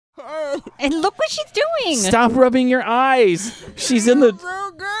And look what she's doing. Stop rubbing your eyes. She's in the...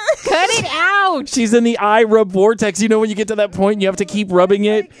 Cut it out. She's in the eye rub vortex. You know when you get to that point and you have to keep rubbing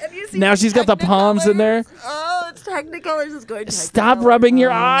it? Now she's got the palms in there. Oh, it's Technicolors is going to Stop rubbing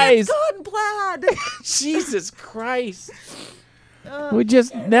your eyes. It's gone plaid. Jesus Christ.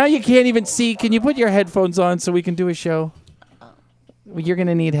 Now you can't even see. Can you put your headphones on so we can do a show? You're going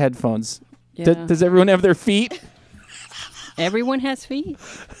to need headphones. Yeah. Does everyone have their feet? Everyone has feet.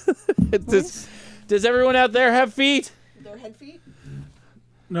 Does everyone out there have feet? Their head feet?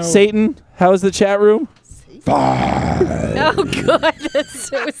 No. Satan, how's the chat room? Oh, God, that's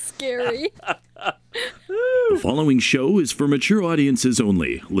so scary. The following show is for mature audiences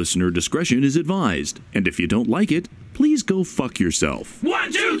only. Listener discretion is advised. And if you don't like it, please go fuck yourself.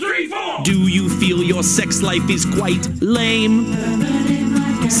 1, 2, 3, 4. Do you feel your sex life is quite lame?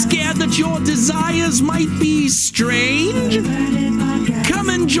 Scared that your desires might be strange? Come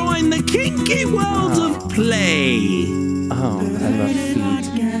and join the kinky world of play. Oh, I love feet.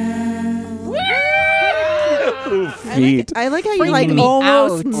 Feet. I like how you Freaking like me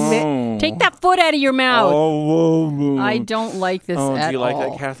almost. out. Take that foot out of your mouth. Oh, I don't like this do at you like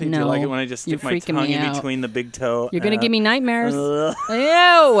all. that, Kathy? No. Do you like it when I just stick You're my freaking tongue me in out. between the big toe? You're going to give me nightmares. Ew.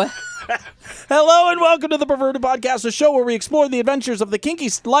 Hello and welcome to the Perverted Podcast, a show where we explore the adventures of the kinky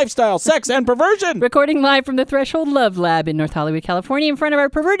lifestyle, sex, and perversion. Recording live from the Threshold Love Lab in North Hollywood, California, in front of our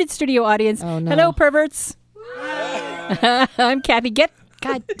perverted studio audience. Oh, no. Hello, perverts. I'm Kathy. God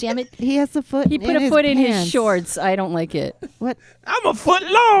damn it. He has a foot. He put a foot in his pants. shorts. I don't like it. What? I'm a foot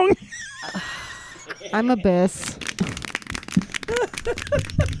long. I'm Abyss.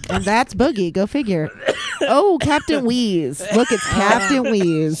 And that's Boogie. Go figure. Oh, Captain Wheeze. Look, it's Captain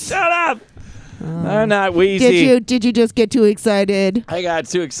Wheeze. Shut up. I'm not wheezy. Did you just get too excited? I got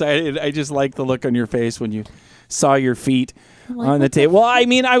too excited. I just like the look on your face when you saw your feet on the table. Well, I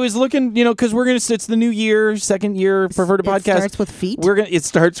mean, I was looking, because it's the new year, second year Perverted Podcast. It starts with feet? It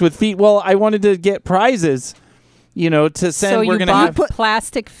starts with feet. Well, I wanted to get prizes, to send. So you bought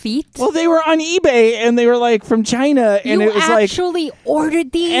plastic feet? Well, they were on eBay and they were like from China, and it was like actually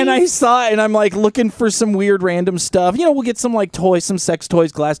ordered these? And I saw it, and I'm like looking for some weird random stuff. We'll get some like toys, some sex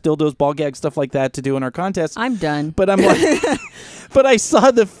toys, glass dildos, ball gags, stuff like that to do in our contest. I'm done. But I'm like, but I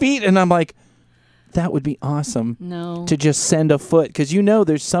saw the feet, and I'm like, that would be awesome. No. To just send a foot, because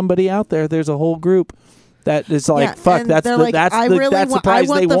there's somebody out there. There's a whole group that is like, fuck. That's the prize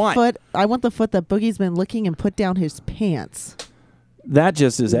they want. I want the foot that Boogie's been licking and put down his pants. That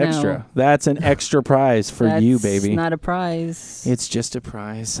just is extra. No. That's an extra prize for you, baby. It's not a prize. It's just a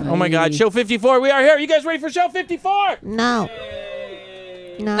prize. Oh my God, show 54. We are here. You guys ready for show 54? No.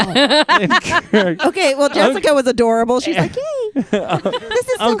 No. Okay, well, Jessica was adorable. She's like, yay. This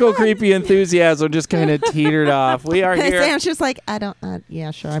is so Uncle fun. Creepy enthusiasm just kind of teetered off. We are here. Sam's just like,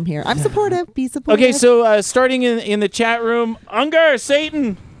 yeah, sure, I'm here. I'm supportive. Be supportive. Okay, so starting in the chat room, Unger,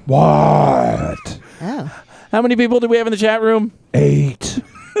 Satan. What? Oh. How many people do we have in the chat room? 8.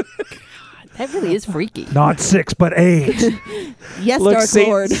 That really is freaky. Not 6, but 8. Yes, Look, Dark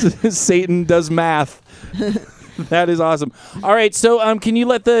Lord. Satan does math. That is awesome. All right, so can you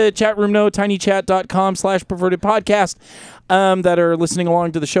let the chat room know, tinychat.com/pervertedpodcast, that are listening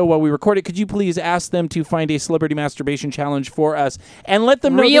along to the show while we record it? Could you please ask them to find a celebrity masturbation challenge for us and let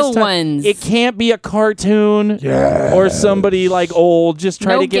them know Real this time ones. it can't be a cartoon Yes. or somebody like old. Just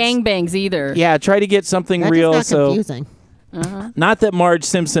try No to get gangbangs either. Yeah, try to get something That real. is not confusing. Not that Marge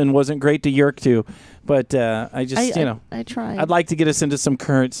Simpson wasn't great to yerk to, but I just I tried. I'd like to get us into some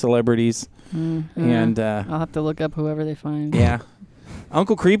current celebrities. And I'll have to look up whoever they find. yeah,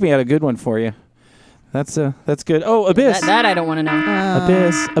 Uncle Creepy had a good one for you. That's good. Oh, Abyss. That I don't want to know.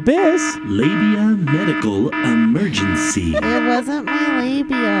 Abyss. Labia medical emergency. It wasn't my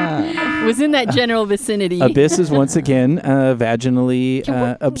labia. Was in that general vicinity. Abyss is once again vaginally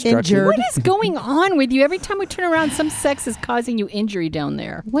obstructed. Injured. What is going on with you? Every time we turn around, some sex is causing you injury down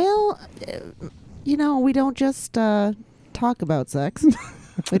there. Well, we don't just talk about sex.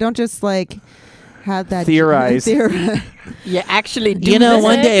 We don't just have that Theorize. You actually do One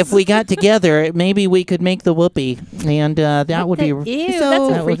sex? day if we got together, maybe we could make the whoopee, and that would be. Ew, So- that's a That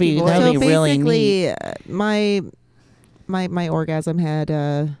would freaky be- voice. that would So be really basically, my orgasm had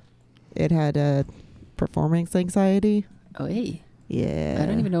it had performance anxiety. Oh, hey. Yeah. I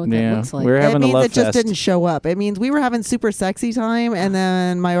don't even know what Yeah, that looks like. we're It having a means love it just fest. didn't show up. It means we were having super sexy time, and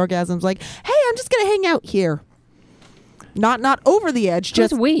then my orgasm's like, "Hey, I'm just gonna hang out here, not over the edge, Who's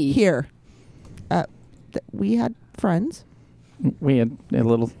just we? here." We had friends. We had a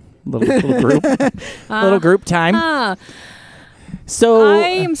little group, little group time. So I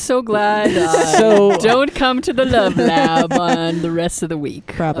am so glad I So- don't come to the Love Lab on the rest of the week.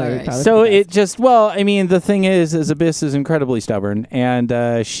 Probably- All right. probably. So it just, well, I mean, the thing is Abyss is incredibly stubborn,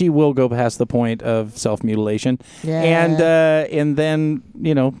 and she will go past the point of self-mutilation, Yeah. and then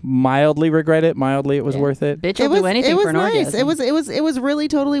mildly regret it. Mildly, it was Yeah. worth it. Bitch will do anything it was for an nice. orgasm. It was really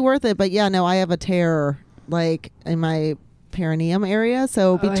totally worth it. But yeah, no, I have a tear like in my perineum area.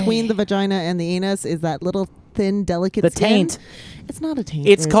 So between the vagina and the anus is that little thin, delicate The skin. taint. It's not a taint.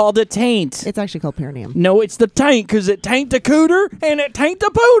 It's called a taint. It's actually called perineum. No, it's the taint, because it taint the cooter and it taint the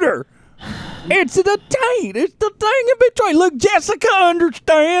pooter. It's the taint. It's the thing in between. Look, Jessica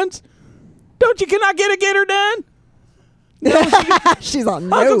understands. Don't you? Can I get her done? She's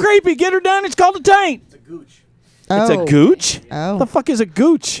on Uncle no. Creepy, get her done. It's called a taint. It's a gooch. Oh. It's a gooch? Oh. The fuck is a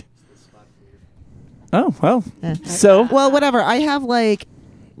gooch? Oh, well. Eh. So, Well, whatever. I have like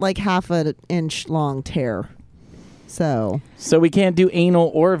half an inch long tear. So we can't do anal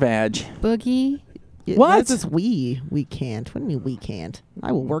or vag. Boogie, What? That's just we can't. What do you mean we can't?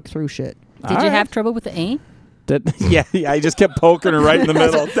 I will work through shit. did All you right. have trouble with the aim? Yeah, I just kept poking her right in the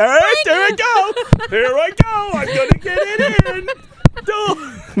middle. There I go. Here I go. I'm going to get it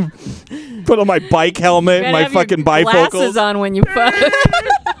in. Put on my bike helmet, You gotta my have your fucking glasses bifocals. on when you fuck.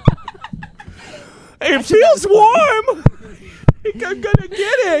 It feels warm. I'm going to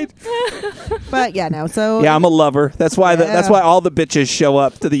get it. But yeah, no. So Yeah, I'm a lover. That's why that's Yeah. why all the bitches show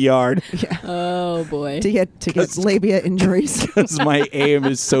up to the yard. Oh boy. to get labia injuries. Because my aim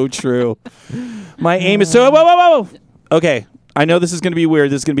is so true. My aim is so. Whoa. Okay, I know this is going to be weird.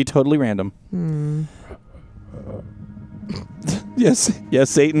 This is going to be totally random. Yes,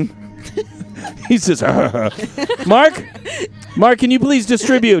 Satan. He says, Mark, can you please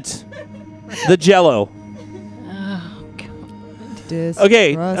distribute the Jello?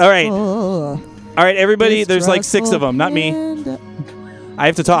 Okay, all right. All right, everybody. There's like 6 of them. Not me. I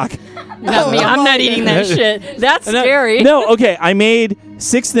have to talk. Not me. I'm not eating that shit. That's No, scary. No, okay. I made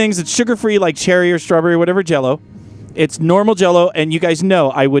 6 things. It's sugar-free, like cherry or strawberry, whatever Jello. It's normal Jello, and you guys know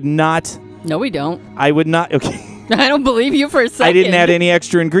I would not. No, we don't. Okay. I don't believe you for a second. I didn't add any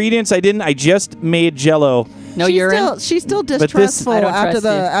extra ingredients. I just made Jello. No urine. She's still this- distrustful I don't after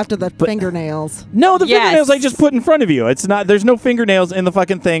trust the fingernails. No, the Yes. fingernails I just put in front of you. It's not. There's no fingernails in the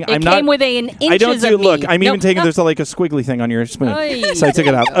fucking thing. It I'm came not. within inches I don't do. of me. Look, I'm even Nope, taking. nope. There's like a squiggly thing on your spoon, Oy. so I took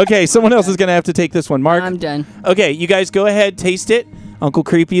it out. Okay, someone else is gonna have to take this one. Mark. I'm done. Okay, you guys go ahead, taste it. Uncle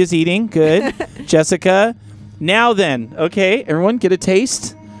Creepy is eating. Good. Jessica. Now then, okay, everyone get a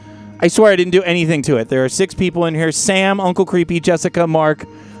taste. I swear I didn't do anything to it. There are 6 people in here. Sam, Uncle Creepy, Jessica, Mark,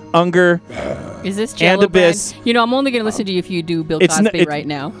 Unger. Is this And Jello Abyss. bread? I'm only going to listen to you if you do Bill It's n- Cosby it- right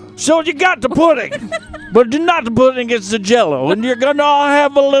now. So you got the pudding, but not the pudding, it's the Jello. And you're going to all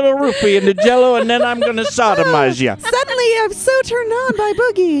have a little roofie in the Jello, and then I'm going to sodomize you. Suddenly, I'm so turned on by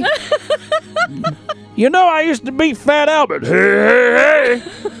Boogie. You know, I used to be Fat Albert. Hey.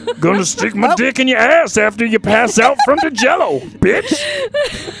 Gonna stick my dick in your ass after you pass out from the Jello, bitch.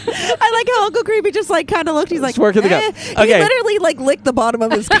 I like how Uncle Creepy just like kind of looked. He's like, work of the gut. He Okay. literally like licked the bottom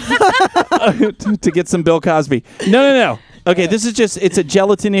of his. To get some Bill Cosby. No. Okay, this is just, it's a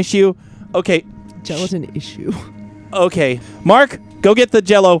gelatin issue. Okay, Gelatin issue. okay. Mark, go get the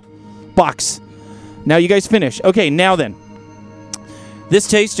Jello box. Now you guys finish. Okay, now then. This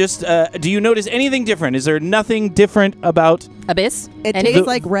tastes just, do you notice anything different? Is there nothing different about, Abyss? It Any- tastes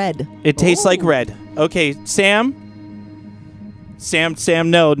like red. it tastes like red. Okay, Sam,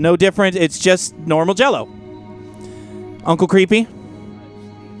 no different. It's just normal Jello. Uncle Creepy?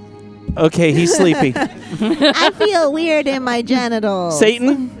 Okay, he's sleepy. I feel weird in my genitals.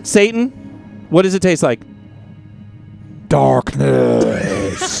 Satan, what does it taste like?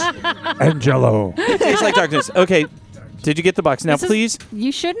 Darkness. and Jello. It tastes like darkness. Okay, did you get the box? Now, This is- please.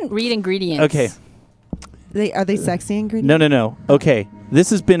 You shouldn't read ingredients. Okay. Are they sexy ingredients? No. Okay, this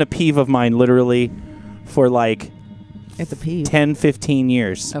has been a peeve of mine literally for like It's a pee. 10, 15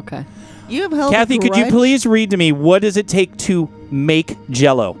 years. Okay. You have held. Kathy, a could you grudge? please read to me what does it take to make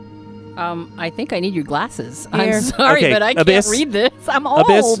Jello? I think I need your glasses. Here. I'm sorry, Okay, but I Abyss. can't read this. I'm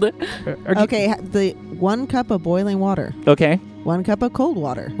Abyss. old. Okay, the 1 cup of boiling water. Okay, 1 cup of cold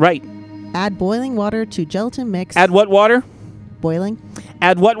water. right. Add boiling water to gelatin mix. Add what water? boiling.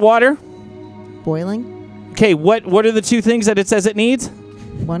 Add what water? Boiling. Okay, what are the 2 things that it says it needs?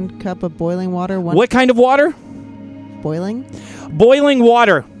 1 cup of boiling water. What kind of water? Boiling. Boiling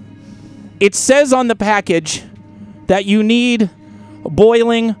water. It says on the package that you need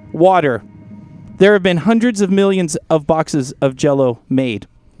boiling water. There have been hundreds of millions of boxes of Jello made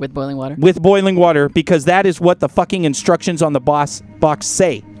With boiling water. with boiling water because that is what the fucking instructions on the box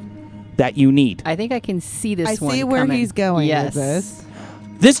say. that you need. I think I can see this I one see where coming. he's going Yes. with this.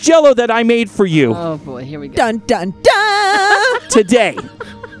 This Jell-O that I made for you Oh, boy. Here we go. Dun dun dun. today,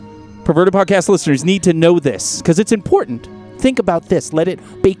 Perverted Podcast listeners need to know this because it's important. Think about this. Let it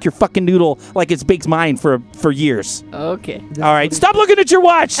bake your fucking noodle like it's baked mine for years. Okay. All right, stop looking at your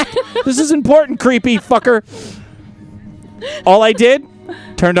watch. This is important, creepy fucker. All I did,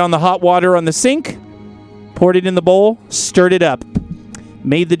 turned on the hot water on the sink, poured it in the bowl, stirred it up,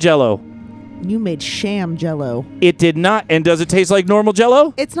 made the Jell-O. You made sham Jell-O. It did not. And does it taste like normal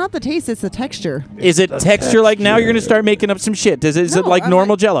Jell-O? It's not the taste; it's the texture. Is it texture like now you're going to start making up some shit? Is it No, like I'm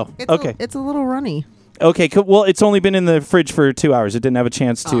normal like- Jell-O? It's Okay. it's a little runny. Okay, cool. Well, it's only been in the fridge for 2 hours. It didn't have a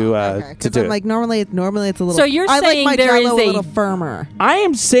chance to Okay, to 'cause do I'm it. like normally it's a little. So you're I saying like my there Jell-O is a a- little firmer. I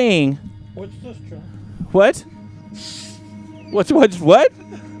am saying. What's this, John? What? What?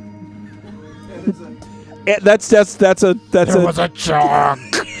 That's a There was a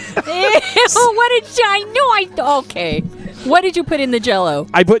chunk. Ew, what did you... I know I... Okay. What did you put in the Jell-O?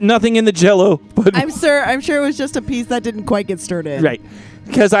 I put nothing in the Jell-O, but I'm sure it was just a piece that didn't quite get stirred in. right,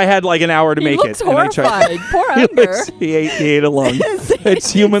 because I had like an hour to He make looks it. and I tried- horrified. Poor He Unger. looks- he ate a lung.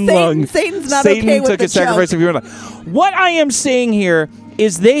 It's human Satan- lung. Satan's not Satan okay with took the a sacrifice of human lung. What I am saying here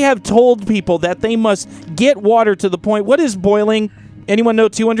is they have told people that they must get water to the point. What is boiling? Anyone know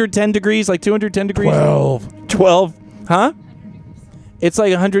 210 degrees? Like 210 degrees? 12. Huh? It's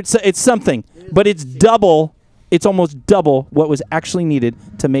like 100. It's something. But it's double. It's almost double what was actually needed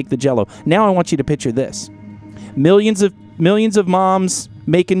to make the Jell-O. Now I want you to picture this. Millions of moms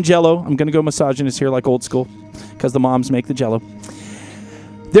making Jell-O. I'm going to go misogynist here like old school because the moms make the Jell-O.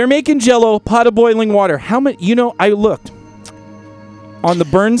 They're making Jell-O, pot of boiling water. How many? I looked on the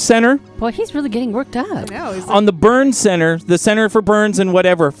burn center. Boy, he's really getting worked up. No, he's On the burn center, the Center for Burns and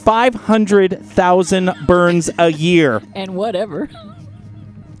whatever, 500,000 burns a year. And whatever.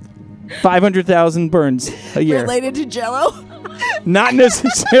 500,000 burns a year. related to Jell-O. Not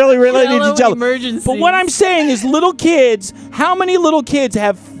necessarily related Jell-O to Jell-O. emergencies. But what I'm saying is little kids, how many little kids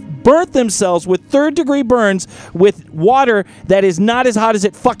have burnt themselves with third-degree burns with water that is not as hot as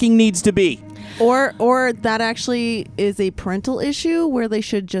it fucking needs to be? Or that actually is a parental issue where they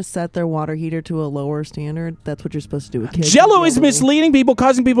should just set their water heater to a lower standard. That's what you're supposed to do with kids. Jell-O is misleading people,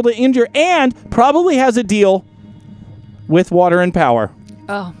 causing people to injure, and probably has a deal with water and power.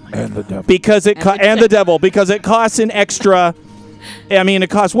 Oh, And the devil. Because it and the devil, because it costs an extra. I mean, it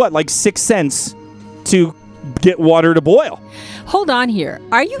costs what, like 6 cents to get water to boil. hold on here.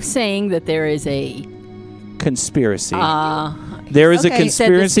 Are you saying that there is a... Conspiracy. There is Okay. a You said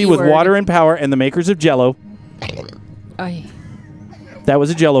the conspiracy C with word. water and power and the makers of Jell-O. Ay. That was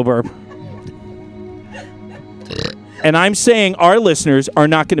a Jell-O burp. And I'm saying our listeners are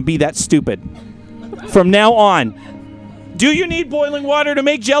not going to be that stupid from now on. Do you need boiling water to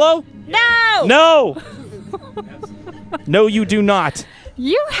make Jell-O? No! No. No, you do not.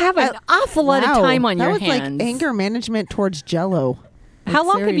 You have an awful lot of time on your that was hands. like anger management towards Jell-O. How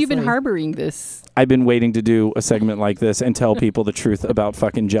Like, long have you been seriously. harboring this? I've been waiting to do a segment like this and tell people the truth about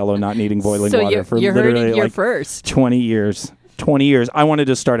fucking Jell-O not needing boiling So water for you heard literally it here like first. 20 years. 20 years. I wanted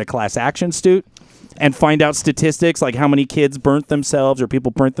to start a class action suit and find out statistics like how many kids burnt themselves or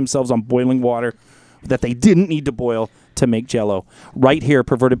people burnt themselves on boiling water that they didn't need to boil to make Jell-O. Right here,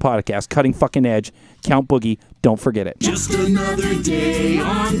 Perverted Podcast, cutting fucking edge. Count Boogie. Don't forget it. Just another day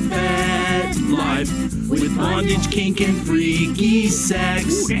on Fat Life with bondage, kink, and freaky sex.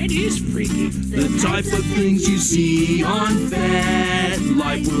 Ooh, that is freaky. The type of things you see on Fat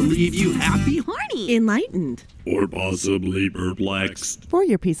Life will leave you happy, horny, Enlightened. or possibly perplexed. For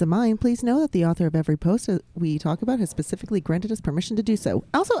your peace of mind, please know that the author of every post that we talk about has specifically granted us permission to do so.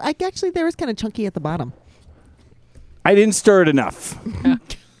 Also, there is kind of chunky at the bottom. I didn't stir it enough.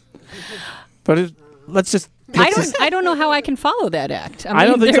 But let's just... I don't know how I can follow that act. I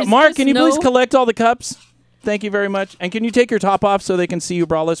don't think so. there's Mark, just can you please no- collect all the cups? Thank you very much. And can you take your top off so they can see you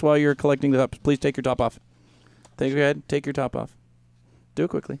braless while you're collecting the cups? Please take your top off. Go ahead. Take your top off. Do it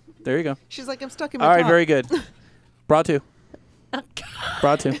quickly. There you go. She's like, I'm stuck in my All right, top. very good. Bra two.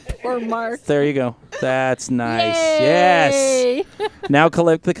 Bra two. Poor Mark. There you go. That's nice. Yes. Yay! Now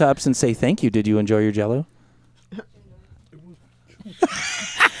collect the cups and say thank you. Did you enjoy your Jell-O?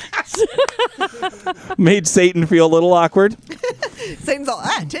 Made Satan feel a little awkward. Satan's all,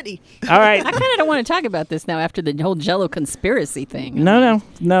 titty. All right. I kind of don't want to talk about this now after the whole Jell-O conspiracy thing. No.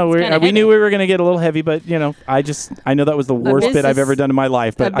 kinda We knew heavy. we were going to get a little heavy, but I know that was the worst Abyss bit I've is- ever done in my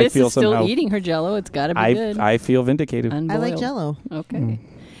life. But I Abyss feel is still somehow eating her Jell-O. It's got to be good. I feel vindicated. I like Unboiled. Jell-O. Okay.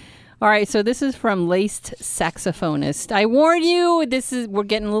 All right, so this is from Laced Saxophonist. I warn you, we're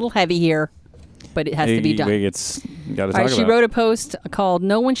getting a little heavy here. but it has to be done. It's got to All talk right, about she it. wrote a post called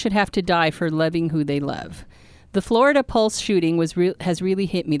 "No One Should Have to Die for Loving Who They Love." The Florida Pulse shooting has really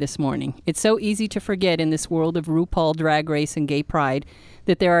hit me this morning. It's so easy to forget in this world of RuPaul, Drag Race, and gay pride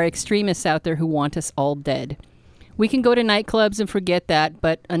that there are extremists out there who want us all dead. We can go to nightclubs and forget that,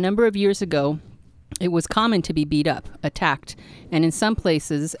 but a number of years ago, it was common to be beat up, attacked, and in some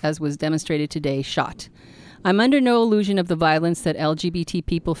places, as was demonstrated today, shot. I'm under no illusion of the violence that LGBT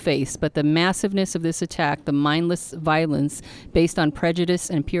people face, but the massiveness of this attack, the mindless violence based on prejudice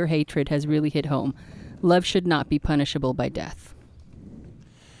and pure hatred, has really hit home. Love should not be punishable by death.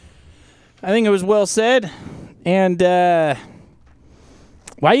 I think it was well said. And why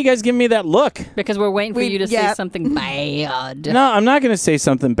are you guys giving me that look? Because we're waiting for you to say something bad. No, I'm not going to say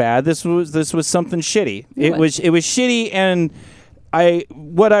something bad. This was something shitty. It was shitty, and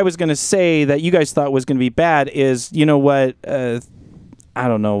what I was going to say that you guys thought was going to be bad is, you know what? I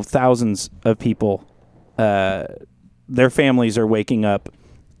don't know, thousands of people, their families are waking up,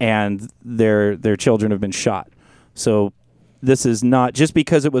 and their children have been shot. So this is not just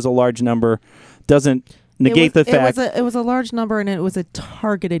because it was a large number doesn't negate the fact it was a large number, and it was a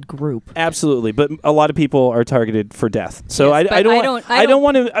targeted group. Absolutely, but a lot of people are targeted for death. So Yes, I don't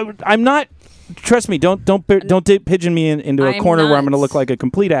want to. I'm not. Trust me. Don't pigeon me into a corner where I'm going to look like a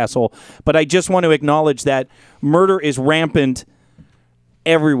complete asshole. But I just want to acknowledge that murder is rampant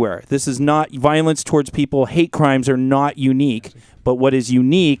everywhere. This is not violence towards people. Hate crimes are not unique. But what is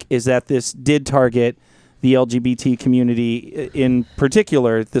unique is that this did target the LGBT community in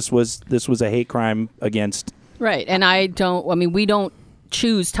particular. This was a hate crime against. Right, and we don't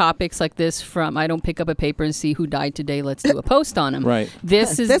choose topics like this from. I don't pick up a paper and see who died today. Let's do a post on them. Right.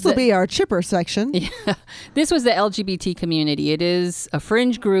 This will be our chipper section. Yeah. This was the LGBT community. It is a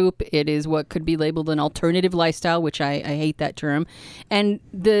fringe group. It is what could be labeled an alternative lifestyle, which I hate that term. And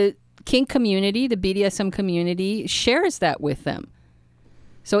the kink community, the BDSM community, shares that with them.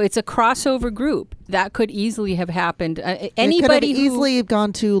 So it's a crossover group that could easily have happened. Anybody could have easily have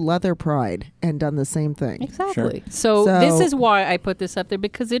gone to Leather Pride and done the same thing. Exactly. So this is why I put this up there,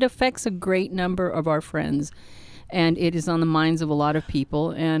 because it affects a great number of our friends, and it is on the minds of a lot of people.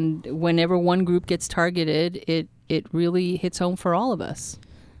 And whenever one group gets targeted, it really hits home for all of us.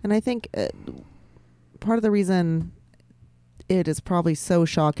 And I think part of the reason it is probably so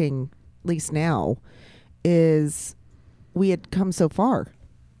shocking, at least now, is we had come so far.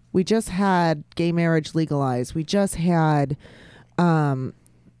 We just had gay marriage legalized. We just had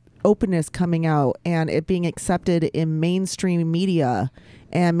openness coming out and it being accepted in mainstream media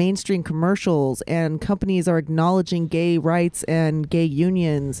and mainstream commercials, and companies are acknowledging gay rights and gay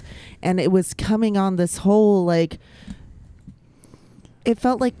unions. And it was coming on this whole, like, it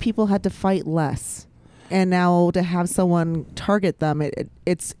felt like people had to fight less. And now to have someone target them,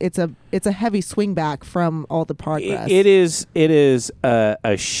 it's a heavy swing back from all the progress. It is a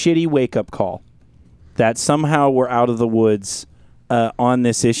shitty wake up call that somehow we're out of the woods on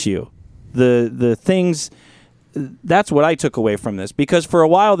this issue. The things, that's what I took away from this, because for a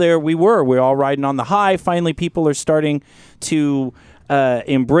while there we're all riding on the high. Finally, people are starting to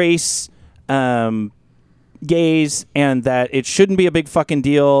embrace gays, and that it shouldn't be a big fucking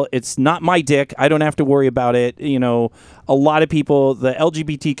deal. It's not my dick. I don't have to worry about it. You know, a lot of people, the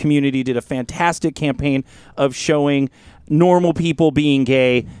LGBT community did a fantastic campaign of showing normal people being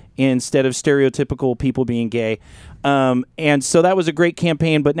gay instead of stereotypical people being gay. And so that was a great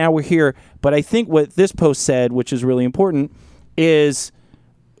campaign, but now we're here. But I think what this post said, which is really important, is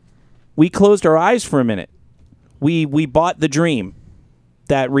we closed our eyes for a minute. We bought the dream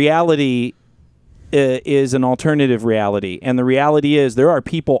that reality is an alternative reality. And the reality is there are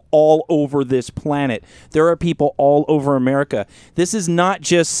people all over this planet. There are people all over America. This is not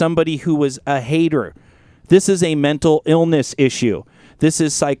just somebody who was a hater. This is a mental illness issue. This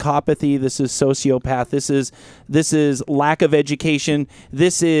is psychopathy. This is sociopath. This is lack of education.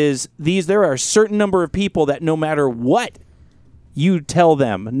 There are a certain number of people that no matter what you tell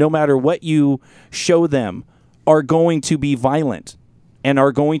them, no matter what you show them, are going to be violent and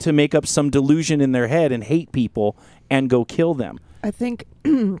are going to make up some delusion in their head and hate people and go kill them. I think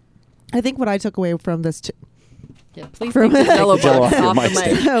what I took away from this Yeah, please take the Jello box off the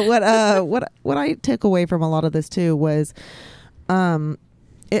mic. what I took away from a lot of this too was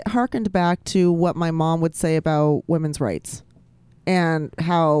it harkened back to what my mom would say about women's rights, and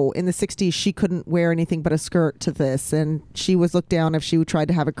how in the 60s she couldn't wear anything but a skirt to this, and she was looked down if she tried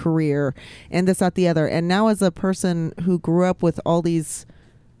to have a career, and this, that, the other. And now, as a person who grew up with all these,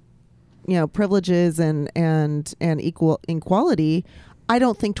 you know, privileges and equality, I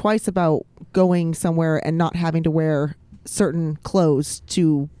don't think twice about going somewhere and not having to wear certain clothes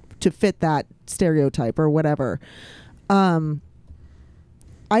to to fit that stereotype or whatever.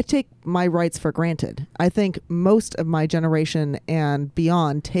 I take my rights for granted. I think most of my generation and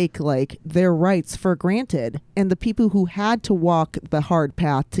beyond take like their rights for granted, and the people who had to walk the hard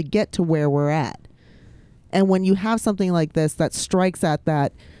path to get to where we're at. And when you have something like this that strikes at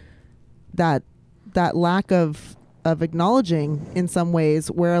that lack of acknowledging in some ways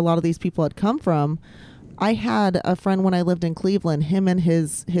where a lot of these people had come from. I had a friend when I lived in Cleveland. Him and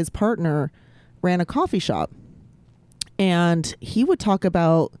his partner ran a coffee shop. And he would talk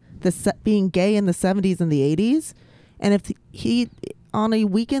about being gay in the 70s and the 80s. And if he, on a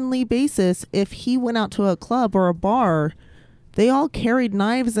weekendly basis, if he went out to a club or a bar, they all carried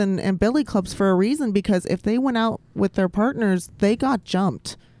knives and billy clubs for a reason, because if they went out with their partners, they got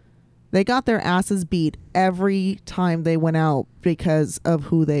jumped. They got their asses beat every time they went out because of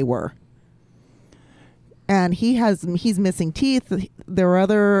who they were. And he's missing teeth. There are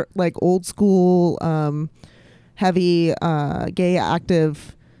other like old school, heavy, gay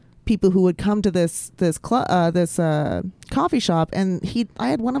active people who would come to this coffee shop, and I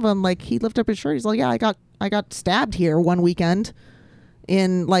had one of them, like, he lifted up his shirt. He's like, yeah, I got stabbed here one weekend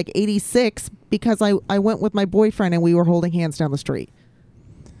in like 86 because I went with my boyfriend and we were holding hands down the street.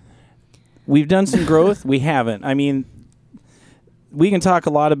 We've done some growth. We haven't. I mean, we can talk a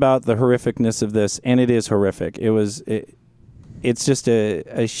lot about the horrificness of this, and it is horrific. It's just a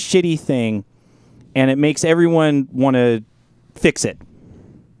shitty thing, and it makes everyone want to fix it.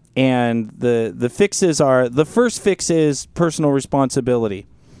 And the fixes are, the first fix is personal responsibility.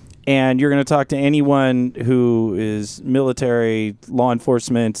 And you're going to talk to anyone who is military, law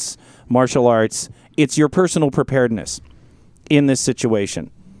enforcement, martial arts. It's your personal preparedness in this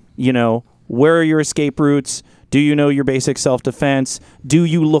situation. You know, where are your escape routes? Do you know your basic self-defense? Do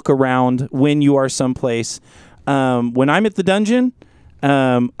you look around when you are someplace? When I'm at the dungeon,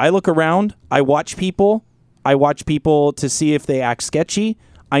 I look around. I watch people. To see if they act sketchy.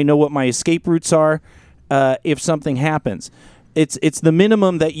 I know what my escape routes are if something happens. It's the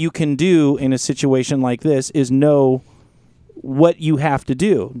minimum that you can do in a situation like this is know what you have to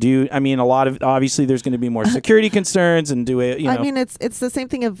do. I mean, a lot of, obviously there's going to be more security concerns and I mean, it's the same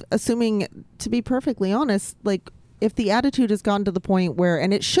thing of assuming, to be perfectly honest, like if the attitude has gotten to the point where,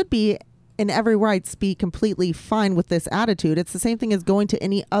 and it should be in every rights be completely fine with this attitude. It's the same thing as going to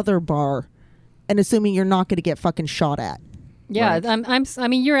any other bar and assuming you're not going to get fucking shot at. Yeah. Right. I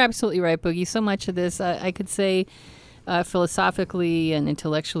mean, you're absolutely right, Boogie. So much of this, I could say, philosophically and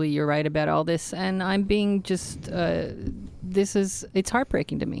intellectually, you're right about all this, and I'm being just it's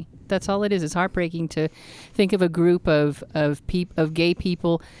heartbreaking to me. That's all it is. It's heartbreaking to think of a group of gay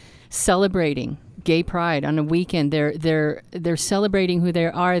people celebrating gay pride on a weekend. They're celebrating who they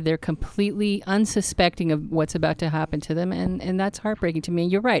are. They're completely unsuspecting of what's about to happen to them, and that's heartbreaking to me.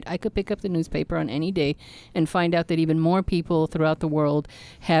 And you're right. I could pick up the newspaper on any day and find out that even more people throughout the world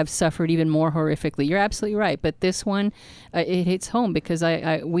have suffered even more horrifically. You're absolutely right. But this one, it hits home because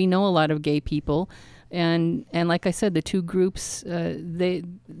we know a lot of gay people, and like I said, the two groups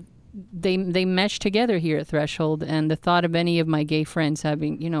they mesh together here at Threshold, and the thought of any of my gay friends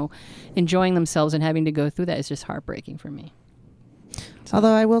having, enjoying themselves and having to go through that is just heartbreaking for me.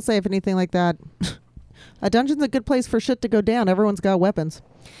 Although I will say, if anything like that, a dungeon's a good place for shit to go down. Everyone's got weapons.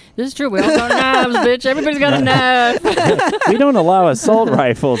 This is true. We all got knives, bitch. Everybody's got a knife. We don't allow assault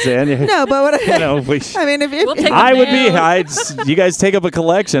rifles in. No, but what I mean, if we'll take I would be. You guys take up a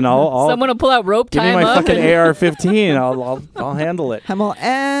collection. Someone will pull out rope, give tie me my him up, fucking AR-15. I'll handle it. Hemel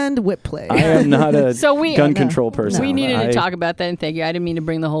and whip play. I am not a gun No. control person. We needed to talk about that, and thank you. I didn't mean to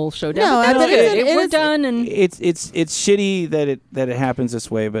bring the whole show down. No, but that's but good. it We're is- done, and It's shitty that it happens this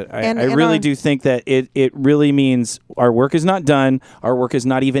way, but I And really our- do think that it really means our work is not done. Our work is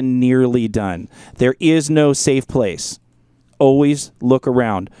not even nearly done. There is no safe place. Always look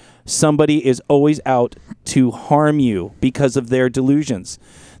around. Somebody is always out to harm you because of their delusions.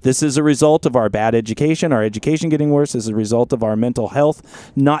 This is a result of our bad education, our education getting worse, as a result of our mental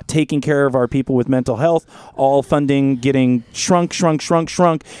health, not taking care of our people with mental health, all funding getting shrunk.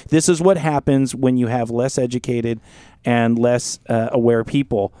 This is what happens when you have less educated and less aware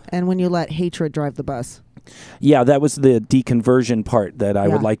people. And when you let hatred drive the bus. Yeah, that was the deconversion part that I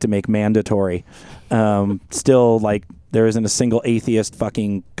would like to make mandatory. Still, like, there isn't a single atheist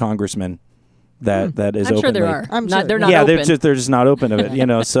fucking congressman that is I'm openly. sure there are. I'm Not, sure. they're not Yeah, open. they're just not open of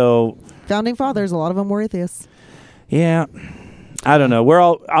it, So Founding fathers, a lot of them were atheists. yeah, I don't know. We're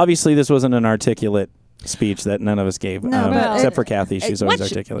all obviously this wasn't an articulate speech that none of us gave, No, but except for Kathy. She's always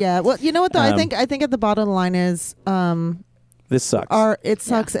articulate. Yeah, well, you know what though? I think at the bottom line is This sucks. it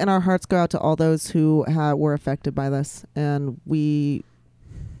sucks, and our hearts go out to all those who were affected by this, and we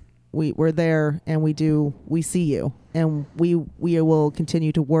we're there, and we see you, and we will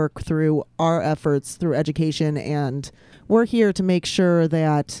continue to work through our efforts through education, and we're here to make sure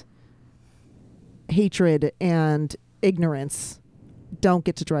that hatred and ignorance don't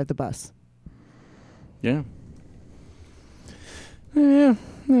get to drive the bus. Yeah. Yeah.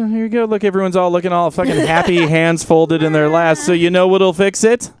 Here you go. Look, everyone's all looking all fucking happy, hands folded in their laps. So you know what'll fix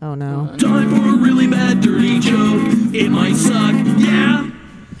it? Oh no. Time for a really bad dirty joke. It might suck, yeah.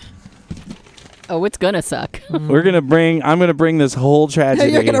 Oh, it's gonna suck. I'm gonna bring this whole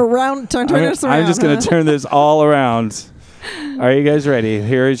tragedy. You're gonna turn this around. I'm just gonna turn this all around. Are you guys ready?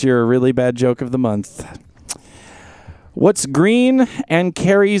 Here is your really bad joke of the month. What's green and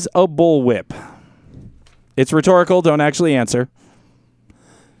carries a bullwhip? It's rhetorical. Don't actually answer.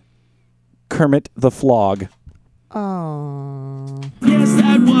 Kermit the Flog. Oh. Yes,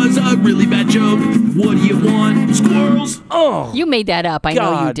 that was a really bad joke. What do you want? Squirrels? Oh, You made that up. I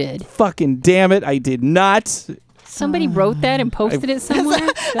know you God did. fucking damn it. I did not. Somebody wrote that and posted it somewhere.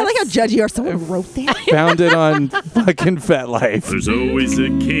 I like how judgy you are. Someone wrote that. Found it on fucking FetLife. There's always a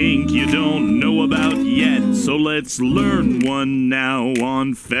kink you don't know about yet. So let's learn one now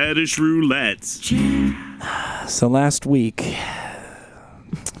on Fetish Roulette. So last week,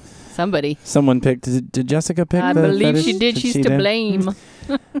 someone picked. Did Jessica pick I the believe fetish? she did. She's to blame.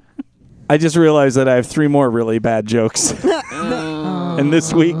 I just realized that I have 3 more really bad jokes. And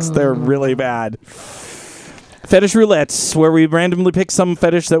this week's, they're really bad. Fetish Roulette, where we randomly pick some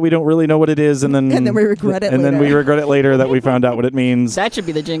fetish that we don't really know what it is, and then we regret it and later. then we regret it later that we found out what it means. That should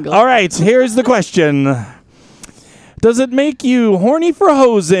be the jingle. All right, here's the question. Does it make you horny for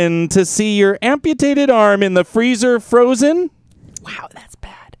hosen to see your amputated arm in the freezer frozen? Wow, that's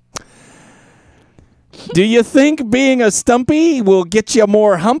bad. Do you think being a stumpy will get you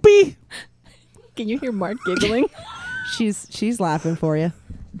more humpy? Can you hear Mark giggling? She's laughing for you.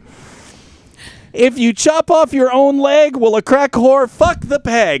 If you chop off your own leg, will a crack whore fuck the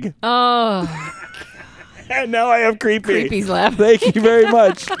peg? Oh, And now I have creepy. creepy's laugh. Thank you very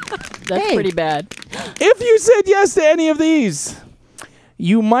much. That's Hey. pretty bad. If you said yes to any of these,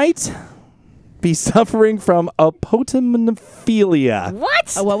 you might be suffering from apotemnophilia.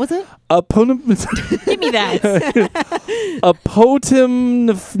 What? What was it? Give me that.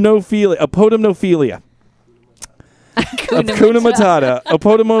 Apotemnophilia. Hakuna Matata.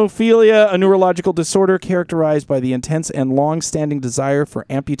 Apotemnophilia, a neurological disorder characterized by the intense and long-standing desire for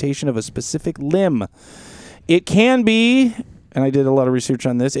amputation of a specific limb. It can be, and I did a lot of research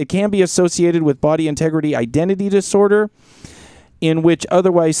on this, it can be associated with body integrity identity disorder, in which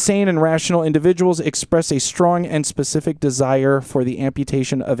otherwise sane and rational individuals express a strong and specific desire for the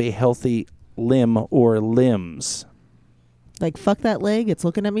amputation of a healthy limb or limbs. Like, fuck that leg. It's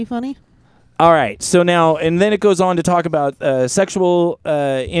looking at me funny. All right. So now, and then it goes on to talk about sexual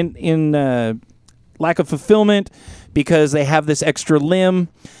lack of fulfillment because they have this extra limb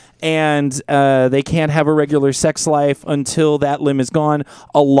and they can't have a regular sex life until that limb is gone.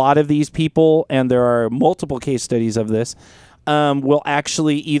 A lot of these people, and there are multiple case studies of this, will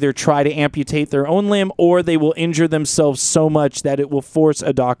actually either try to amputate their own limb or they will injure themselves so much that it will force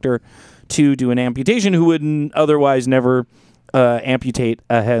a doctor to do an amputation who would otherwise never amputate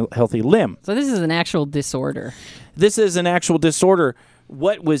a healthy limb. So this is an actual disorder. This is an actual disorder.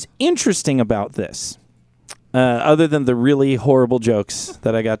 What was interesting about this, other than the really horrible jokes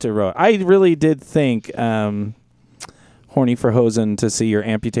that I got to write, I really did think horny for hosen to see your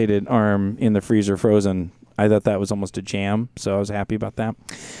amputated arm in the freezer frozen. I thought that was almost a jam, so I was happy about that.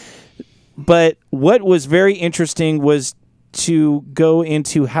 But what was very interesting was to go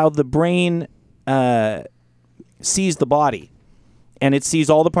into how the brain sees the body. And it sees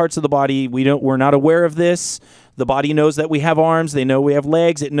all the parts of the body. We're not aware of this. The body knows that we have arms. They know we have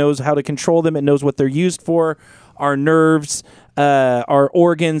legs. It knows how to control them. It knows what they're used for. Our nerves, our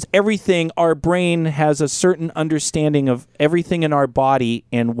organs, everything. Our brain has a certain understanding of everything in our body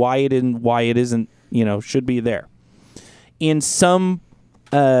and why it isn't, should be there. In some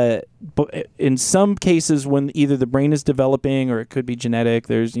cases, when either the brain is developing or it could be genetic,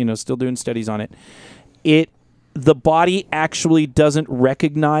 there's still doing studies on it. The body actually doesn't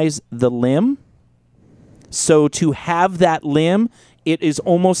recognize the limb. So to have that limb, it is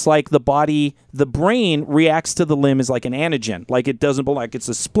almost like the brain reacts to the limb as like an antigen. Like it doesn't belong, like it's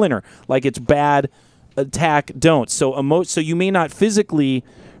a splinter, like it's bad, attack, don't. So so you may not physically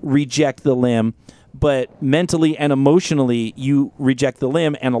reject the limb, but mentally and emotionally you reject the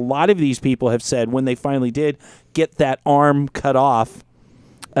limb. And a lot of these people have said when they finally did get that arm cut off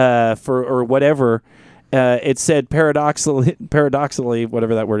or whatever, it said paradoxically,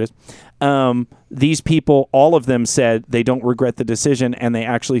 whatever that word is, these people, all of them said they don't regret the decision and they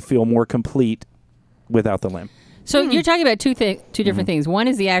actually feel more complete without the limb. So you're talking about two different things. One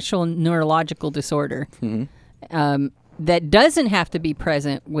is the actual neurological disorder that doesn't have to be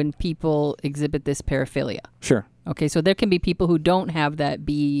present when people exhibit this paraphilia. Sure. Okay, so there can be people who don't have that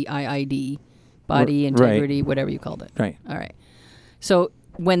BIID, body Right. integrity, whatever you called it. Right. All right. So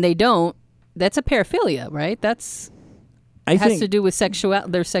when they don't, that's a paraphilia, right? Has to do with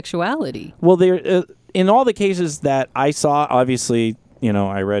their sexuality. Well, there in all the cases that I saw, obviously,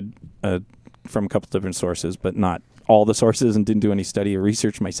 I read from a couple different sources, but not all the sources, and didn't do any study or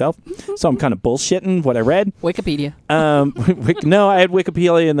research myself. So I'm kind of bullshitting what I read. Wikipedia. No, I had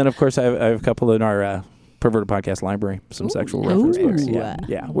Wikipedia, and then of course I have a couple in our Perverted Podcast library, some sexual reference books.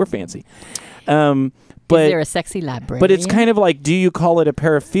 Yeah, we're fancy. But is there a sexy library? But it's kind of like, do you call it a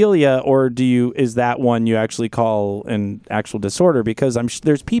paraphilia, or is that one you actually call an actual disorder? Because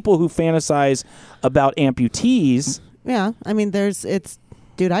there's people who fantasize about amputees. Yeah, I mean,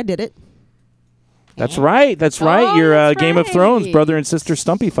 dude, I did it. That's right. That's right. Oh, You're that's Game of right. Thrones brother and sister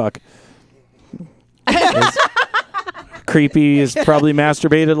Stumpy fuck. Creepy is probably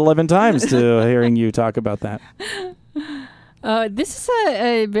masturbated 11 times to hearing you talk about that. This is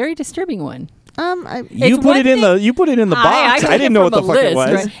a very disturbing one. You put it in the box. I didn't know what the fuck it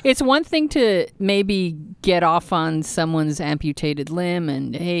was. Right? It's one thing to maybe get off on someone's amputated limb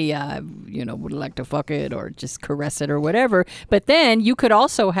and, hey, would like to fuck it or just caress it or whatever. But then you could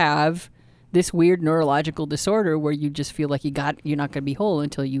also have this weird neurological disorder where you just feel like you're not going to be whole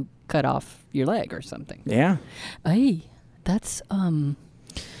until you cut off your leg or something. Yeah. Hey, that's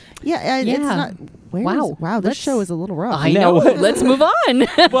Yeah, it's not. Wow, this show is a little rough. I know. Let's move on.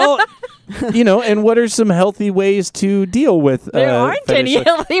 Well, and what are some healthy ways to deal with? There aren't any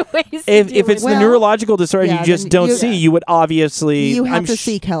healthy ways. If it's the neurological disorder you just don't see, you would obviously. You have to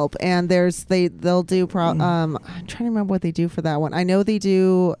seek help, and they'll do. I'm trying to remember what they do for that one. I know they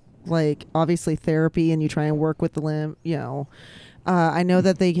do obviously therapy, and you try and work with the limb. I know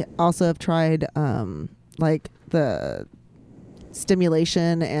that they also have tried the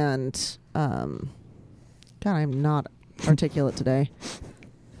stimulation and God, I'm not articulate today.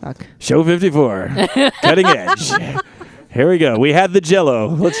 Fuck. Show 54. Cutting edge. Here we go. We had the Jello.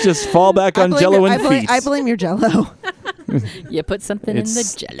 Let's just fall back on Jello and feet. I blame your Jello. You put something in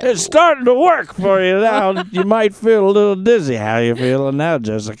the Jello. It's starting to work for you now. You might feel a little dizzy. How you feeling now,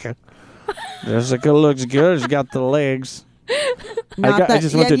 Jessica? Jessica looks good. She's got the legs. I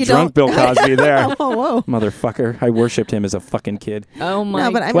just went to drunk Bill Cosby there. Whoa. Motherfucker. I worshipped him as a fucking kid. Oh my God.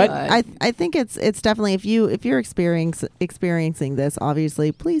 No, but God. I think it's definitely if you're experiencing this,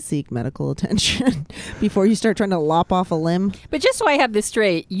 obviously, please seek medical attention before you start trying to lop off a limb. But just so I have this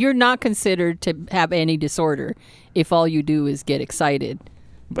straight, you're not considered to have any disorder if all you do is get excited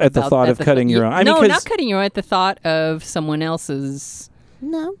at the thought of cutting your own. No, not cutting your own. At the thought of someone else's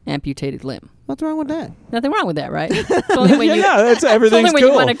amputated limb. What's wrong with that? Nothing wrong with that, right? It's only when everything's it's only when cool.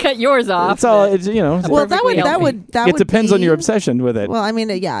 you want to cut yours off. It's all. It's Well, that would. It depends on your obsession with it. Well, I mean,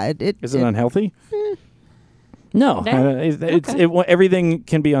 yeah. Is it unhealthy? No, everything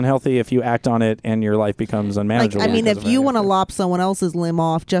can be unhealthy if you act on it and your life becomes unmanageable. If you want to lop someone else's limb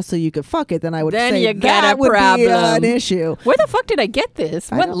off just so you could fuck it, then I would say you got that a would problem. be an issue. Where the fuck did I get this?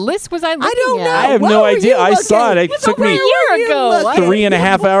 What list was I looking at? I don't know. I have no idea. I saw it. It took me a year ago.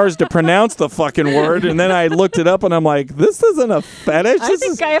 3.5 hours to pronounce the fucking word, and then I looked it up, and I'm like, this isn't a fetish. I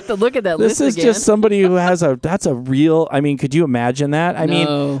think I have to look at that list This is just somebody who has that's a real. I mean, could you imagine that? I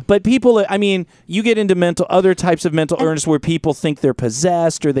mean, but people. I mean, you get into other types of mental illness where people think they're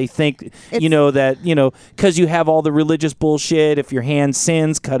possessed, or they think because you have all the religious bullshit. If your hand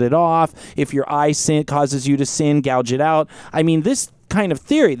sins, cut it off. If your eye causes you to sin, gouge it out. I mean, this kind of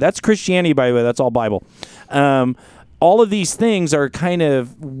theory, that's Christianity, by the way. That's all Bible. All of these things are kind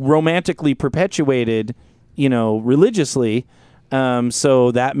of romantically perpetuated, religiously.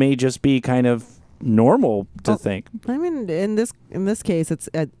 So that may just be kind of normal to think. I mean, in this case, it's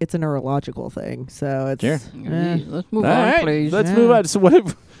a neurological thing. So it's Let's move on, please. Let's move on. So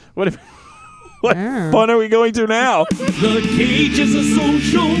what fun are we going to now? The Cage is a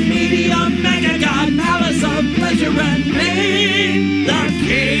social media mega god, palace of pleasure and pain. The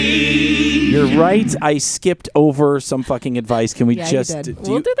Cage. You're right. I skipped over some fucking advice. Can we just you did.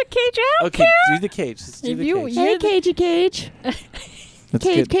 We'll do the cage out. Okay, do the cage. Let's do the cage. Hey, cagey cage. That's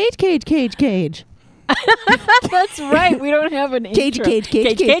Cage, good. cage. That's right. We don't have an Cage.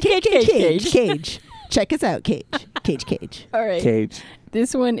 Check us out, Cage. All right. Cage.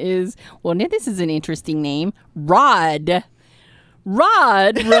 This one is, now this is an interesting name. Rod.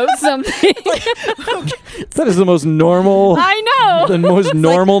 Rod wrote something. That is the most normal, I know. the most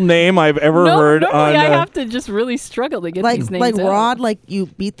normal name I've ever heard Normally on. I have to just really struggle to get Like these names out. Rod, like you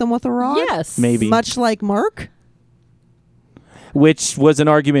beat them with a rod? Yes. Maybe. Much like Mark? Which was an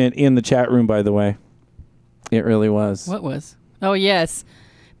argument in the chat room, by the way. It really was. What was? Oh, yes.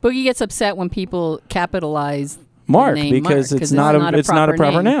 Boogie gets upset when people capitalize Mark, the name because Mark, it's not a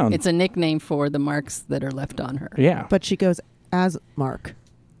proper name. noun. It's a nickname for the marks that are left on her. Yeah. But she goes as Mark.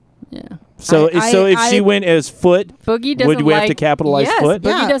 So Yeah. so if I- she went as Foot, Boogie doesn't would we like, have to capitalize yes, Foot?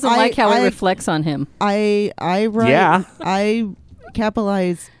 Boogie Yeah, doesn't like how it I- reflects on him. I write. Yeah. I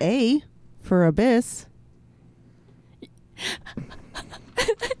capitalize A for Abyss.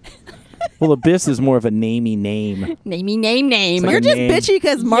 Well, Abyss is more of a namey name. Name. like You're a just name. bitchy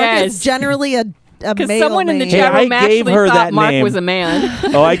because Mark Yes. is generally a Because male someone in the name. Hey, chat room I gave actually her thought that Mark name. was a man.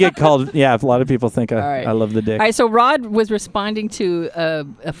 Oh, I get called. Yeah, a lot of people think right. I love the dick. All right, so Rod was responding to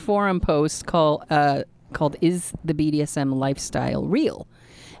a forum post called "Is the BDSM Lifestyle Real?"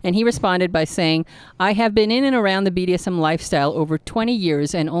 And he responded by saying, "I have been in and around the BDSM lifestyle over 20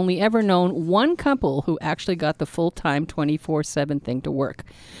 years and only ever known one couple who actually got the full-time 24/7 thing to work.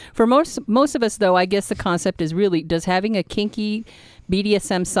 For most of us, though, I guess the concept is really, does having a kinky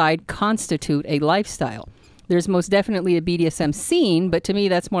BDSM side constitute a lifestyle? There's most definitely a BDSM scene, but to me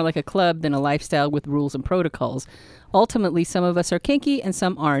that's more like a club than a lifestyle with rules and protocols. Ultimately, some of us are kinky and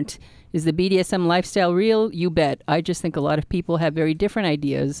some aren't. Is the BDSM lifestyle real? You bet. I just think a lot of people have very different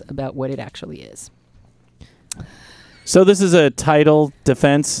ideas about what it actually is." So this is a title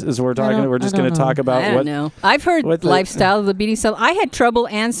defense, as we're talking. We're just I going don't to talk know. about I don't what. know. I've heard what the- lifestyle of the BDSM. I had trouble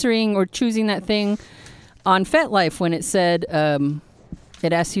answering or choosing that thing on FetLife when it said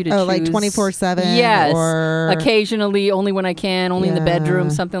it asked you to choose. Oh, like 24/7 Yes. or- occasionally, only when I can, only in the Yeah. bedroom,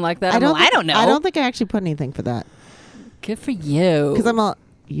 something like that. I don't know. I don't think I actually put anything for that Good for you. because I'm all.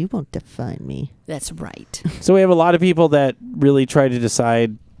 You won't define me. That's right. So we have a lot of people that really try to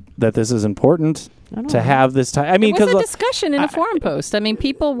decide that this is important I don't to know. have this time. I mean, it was a because discussion in a forum post. I mean,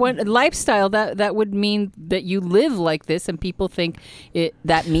 people want lifestyle. That would mean that you live like this, and people think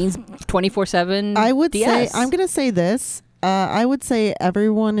that means 24/7. I would say DS. I'm going to say this. I would say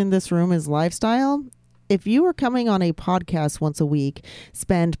everyone in this room is lifestyle. If you are coming on a podcast once a week,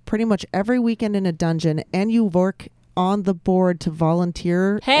 spend pretty much every weekend in a dungeon, and you work on the board to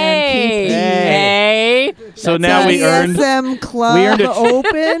volunteer and Hey, keep the hey. So That's now us. we earned- BDSM club we earned a-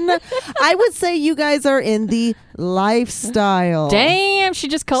 open. I would say you guys are in the lifestyle. Damn, she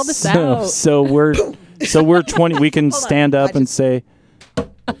just called us out. so we're 20. We can stand up and say,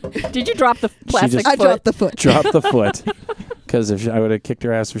 Did you drop the plastic just- I foot? dropped the foot. drop the foot. Because if I would have kicked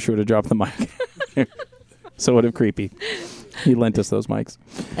her ass, if she would have dropped the mic. So would have creepy. He lent us those mics.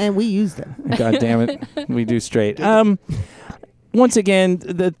 And we use them. God damn it, we do straight. Once again,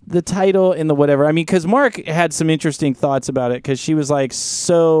 the title and the whatever. I mean, because Mark had some interesting thoughts about it. Because she was like,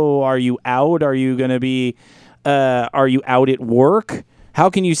 "So, are you out? Are you gonna be? Are you out at work? How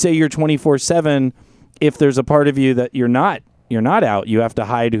can you say you're 24/7 if there's a part of you that you're not? You're not out. You have to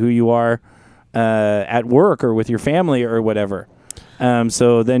hide who you are at work or with your family or whatever."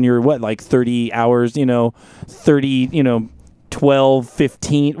 So then you're what, like 30 hours? 12,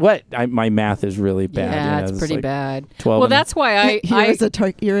 15. What? My math is really bad. Yeah, it's pretty like bad. 12 Well, and- that's why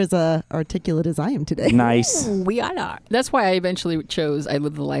You're as articulate as I am today. Nice. we are. That's why I eventually chose I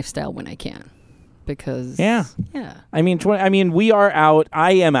live the lifestyle when I can, because Yeah. yeah. I mean, we are out.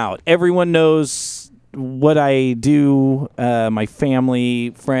 I am out. Everyone knows what I do. My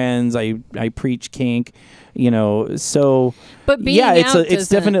family, friends. I preach kink. So. But being yeah, it's out it's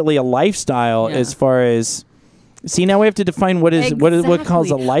doesn't- definitely a lifestyle Yeah. as far as. See, now we have to define what calls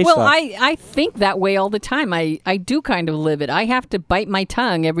a Exactly. lifestyle. Well, I think that way all the time. I do kind of live it. I have to bite my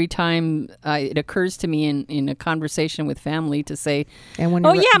tongue every time it occurs to me in a conversation with family to say, And when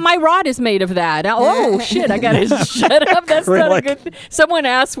 "Oh you're- yeah, my rod is made of that." Oh shit, I gotta shut up. That's We're not like- a good thing. Someone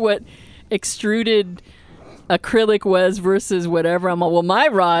asked what extruded acrylic was versus whatever. I'm all, well, my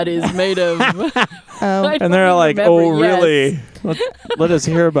rod is made of. Oh, I and don't they're even like, remember. "Oh, Yes. really? Let us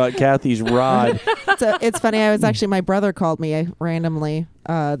hear about Kathy's rod." so it's funny. I was actually, my brother called me randomly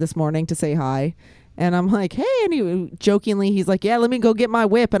this morning to say hi. And I'm like, hey, and he jokingly, he's like, yeah, let me go get my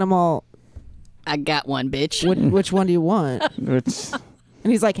whip. And I'm all, I got one, bitch. which one do you want? Which,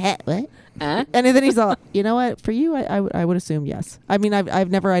 And he's like, hey, what? Huh? And then he's all, you know what? For you, I would assume yes. I mean,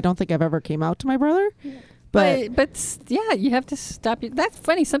 I've never, I don't think I've ever came out to my brother. But Yeah, you have to stop. That's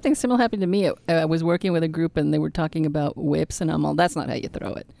funny. Something similar happened to me. I was working with a group and they were talking about whips, and I'm all, that's not how you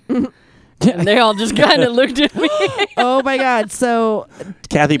throw it. And they all just kind of looked at me. Oh my God! So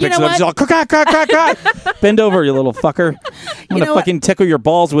Kathy picks know it up. She's all, crack, crack, crack, crack. Bend over, you little fucker. I'm going to know what? fucking tickle your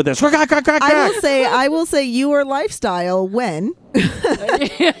balls with this. Crack, crack, crack, crack. I will say your lifestyle when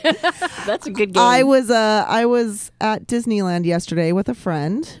That's a good game. I was at Disneyland yesterday with a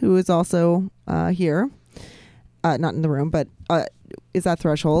friend who is also here, not in the room, but is at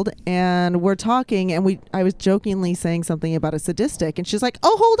Threshold, and we're talking, and I was jokingly saying something about a sadistic, and she's like,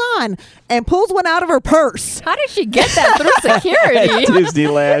 "Oh, hold on," and pulls one out of her purse. How did she get that through At security?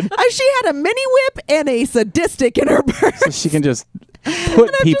 Disneyland. She had a mini whip and a sadistic in her purse. So she can just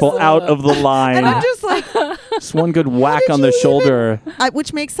put people out of the line. And I'm just like, Just one good whack did on the you shoulder.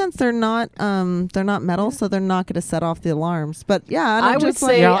 which makes sense. They're not metal, so they're not going to set off the alarms. But yeah, and I I'm would just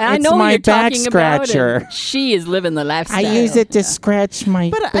say, Yeah, I it's know my you're back talking about scratcher. it. She is living the lifestyle. it to scratch my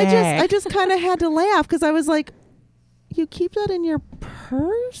But I just kind of had to laugh because I was like, "You keep that in your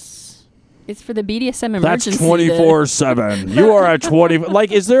purse?" It's for the BDSM That's emergency. 24/7. You are a 20.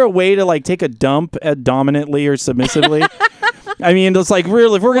 Like, is there a way to like take a dump dominantly or submissively? I mean, it's like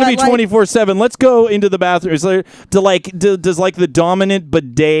really, if we're gonna be But, like- 24/7, let's go into the bathroom. Is there does like the dominant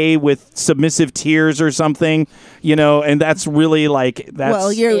bidet with submissive tears or something? You know, and that's really like that's Well,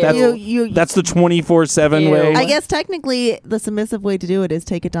 that's the 24/7 Ew. way. I guess technically the submissive way to do it is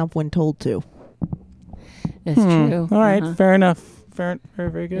take a dump when told to. That's true. All right, Uh-huh. fair enough.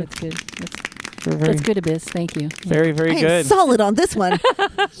 Very good. That's good. Very, That's good, Abyss. Thank you. very, very I am good. solid on this one.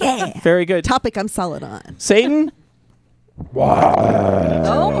 Yeah. Very good. Topic I'm solid on. Satan.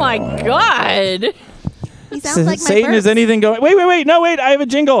 Oh my God. He sounds like my Satan, is purse. anything going? Wait! No, wait! I have a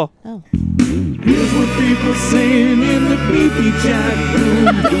jingle. Oh. Here's what people saying in the beefy chat room.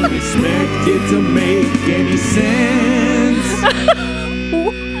 Don't expect it to make any sense.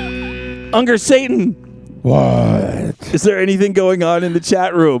 Unger Satan. What? Is there anything going on in the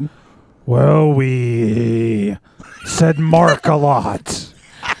chat room? Well, we said Mark a lot.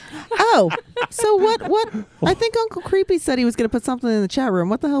 Oh, so what? I think Uncle Creepy said he was going to put something in the chat room.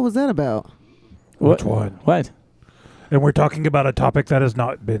 What the hell was that about? Which one? What? And we're talking about a topic that has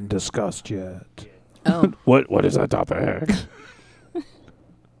not been discussed yet. Oh. What is that topic?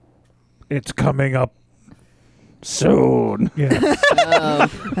 It's coming up Soon. Yeah.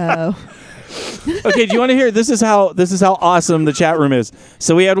 Oh, Okay, do you want to hear? This is how awesome the chat room is.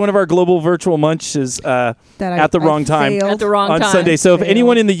 So we had one of our global virtual munches that at the wrong time. failed. At the wrong on time. Sunday. So if Failed.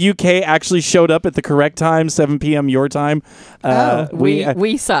 anyone in the UK actually showed up at the correct time, 7 p.m. your time,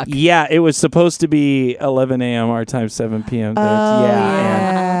 We suck. yeah, it was supposed to be 11 a.m. our time, 7 p.m. theirs. Oh,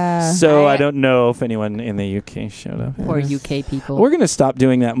 yeah. So I don't know if anyone in the UK showed up. Poor UK people. We're gonna stop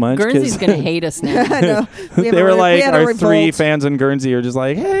doing that munch Guernsey's because going to hate us now. I know. We they were like had a our three revolt. fans in Guernsey are just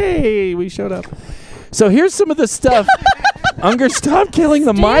like, hey, we showed up. So here's some of the stuff. Unger, stop killing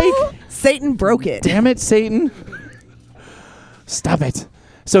the mic. Satan broke it. Damn it, Satan. Stop it.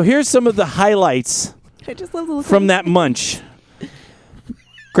 So here's some of the highlights I just love the look from that munch.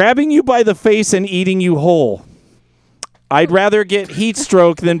 Grabbing you by the face and eating you whole. I'd rather get heat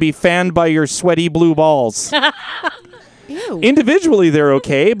stroke than be fanned by your sweaty blue balls. Ew. Individually, they're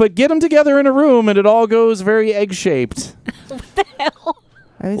okay, but get them together in a room and it all goes very egg-shaped.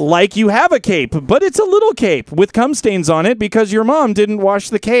 Like you have a cape, but it's a little cape with cum stains on it because your mom didn't wash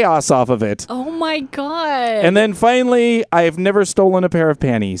the chaos off of it. Oh my God. And then finally, I've never stolen a pair of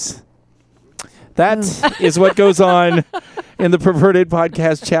panties. That is what goes on in the Perverted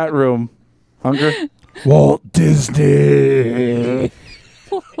Podcast chat room. Unger? Walt Disney.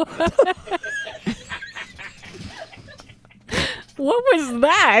 What was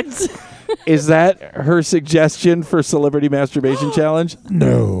that? Is that her suggestion for Celebrity Masturbation Challenge?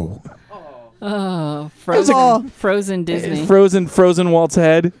 No. Oh, Oh. Frozen Disney. Frozen Walt's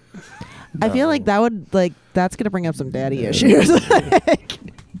head. I feel like that's gonna bring up some daddy issues.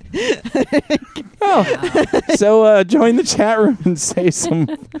 So join the chat room and say some,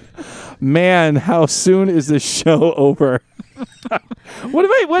 man, how soon is this show over?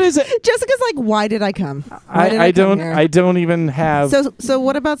 What is it? Jessica's like, why did I come? Why did I come don't here? I don't even have So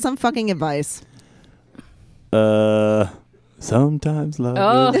what about some fucking advice? sometimes love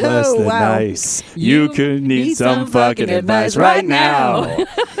Oh. is less than Wow. nice. You could need some fucking advice right now.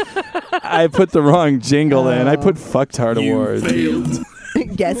 I put the wrong jingle in. I put Fucktard Awards.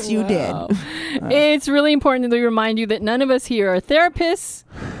 Yes, you Wow. It's really important that we remind you that none of us here are therapists.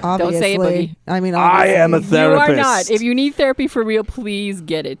 did. Obviously. say it, Boogie. I mean, I am a obviously. You therapist. are not. If you need therapy for real, please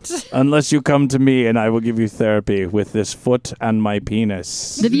get it. Unless you come to me and I will give you therapy with this foot and my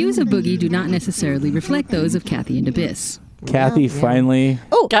penis. The views of Boogie do not necessarily reflect those of Kathy and Abyss. Kathy finally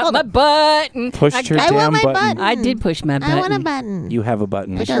Oh, Got hold my on. button. pushed her I damn want my button. button. I did push my button. I want a button. You have a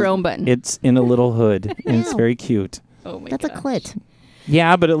button. Push your own button. It's in a little hood, and it's Ew. very cute. Oh my That's a gosh. clit.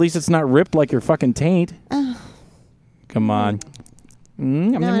 Yeah, but at least it's not ripped like your fucking taint. Come on.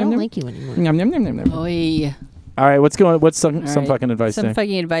 No, I don't like you anymore. Oy. All right, what's some right. fucking advice Some today?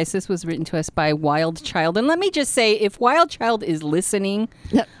 fucking advice. This was written to us by Wild Child. And let me just say, if Wild Child is listening,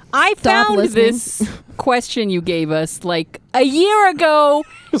 Yep. I Stop found listening. this question you gave us like a year ago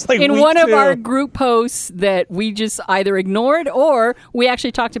It's like in week one of 2. our group posts that we just either ignored or we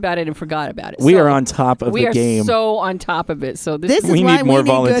actually talked about it and forgot about it. We So are on top of we the are game. so on top of it. So this This is we why need more we need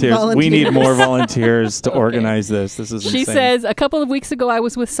good volunteers. We need volunteers. more volunteers to organize this. This is She insane. says, a couple of weeks ago, I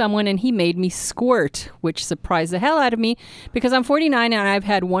was with someone and he made me squirt, which surprised the hell out of me because I'm 49 and I've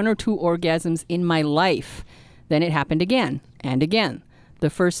had 1 or 2 orgasms in my life. Then it happened again and again. The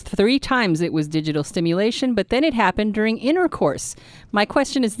first 3 times it was digital stimulation, but then it happened during intercourse. My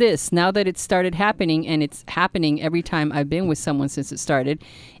question is this, now that it started happening and it's happening every time I've been with someone since it started,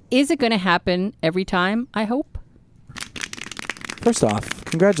 is it going to happen every time, I hope? First off,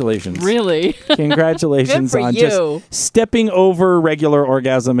 congratulations. Really? Congratulations Good for on you. just stepping over regular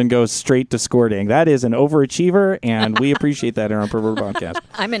orgasm and go straight to squirting. That is an overachiever, and we appreciate that in our Pervert Podcast.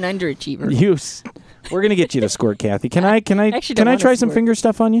 I'm an underachiever. We're gonna get you to squirt, Kathy. Can I actually don't wanna try some squirt. finger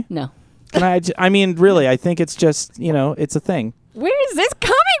stuff on you? No. Can I mean, really, I think it's just it's a thing. Where is this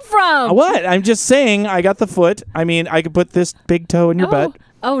coming from? What? I'm just saying. I got the foot. I mean, I could put this big toe in your butt.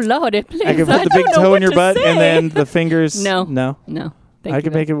 Oh, Lord, please. I could put the big don't know toe what in your to butt, say. and then the fingers. No. No. Thank I you,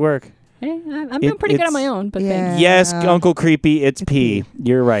 could though. make it work. Hey, I'm doing pretty good on my own, but Yeah. Yes, Uncle Creepy, it's pee.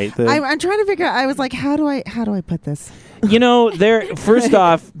 You're right. I'm trying to figure out. I was like, how do I put this? First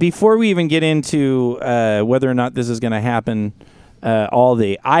off, before we even get into whether or not this is going to happen,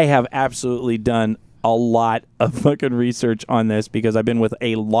 I have absolutely done a lot of fucking research on this because I've been with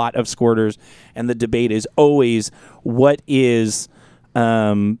a lot of squirters, and the debate is always what is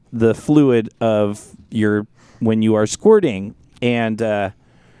the fluid of when you are squirting, and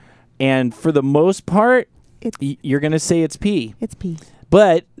for the most part, you're going to say it's pee. It's pee.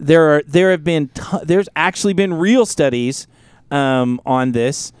 But there's actually been real studies on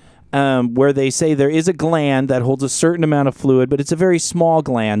this where they say there is a gland that holds a certain amount of fluid, but it's a very small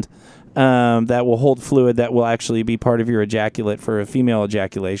gland that will hold fluid that will actually be part of your ejaculate for a female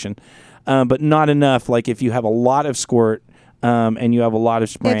ejaculation, but not enough. Like if you have a lot of squirt and you have a lot of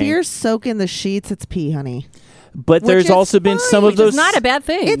spraying. If you're soaking the sheets, it's pee, honey. But Which there's is also been some of fine. those. it's not a bad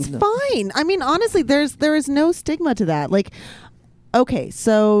thing. It's fine. I mean, honestly, there is no stigma to that. Like, okay,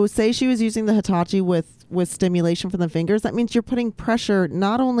 so say she was using the Hitachi with stimulation from the fingers. That means you're putting pressure.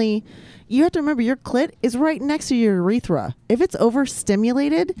 Not only you have to remember your clit is right next to your urethra. If it's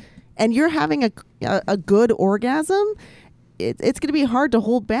overstimulated and you're having a good orgasm, it's going to be hard to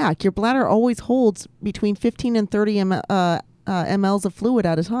hold back. Your bladder always holds between 15 and 30 mLs of fluid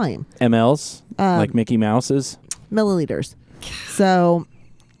at a time. MLs, like Mickey Mouse's. Milliliters. So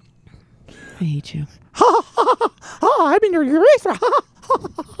I hate you. Oh, I'm in your urethra.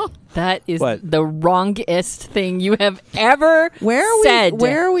 That is What? the wrongest thing you have ever said.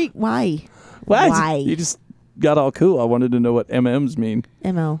 Where are we? Why? What? Why? You just got all cool. I wanted to know what MMs mean.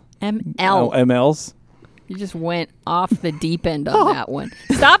 ML. ML. Oh, MLs. You just went off the deep end on that one.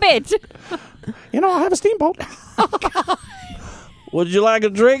 Stop it. I have a steamboat. Would you like a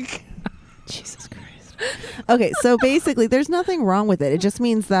drink? Jesus Christ. Okay, so basically, there's nothing wrong with it. It just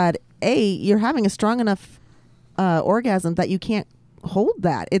means that you're having a strong enough orgasm that you can't hold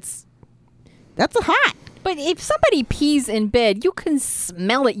that. That's hot. But if somebody pees in bed, you can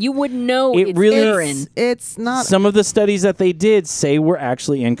smell it. You would know It it's really- urine. It's not. Some of the studies that they did say were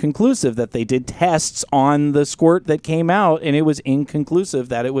actually inconclusive, that they did tests on the squirt that came out, and it was inconclusive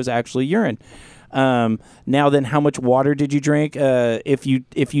that it was actually urine. Now then, how much water did you drink? If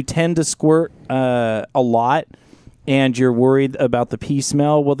you tend to squirt a lot and you're worried about the pee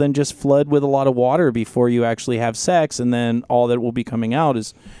smell, well then just flood with a lot of water before you actually have sex, and then all that will be coming out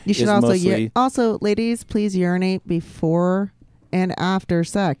is You should is also mostly also, ladies, please urinate before and after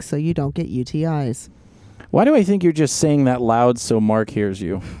sex so you don't get UTIs. Why do I think you're just saying that loud so Mark hears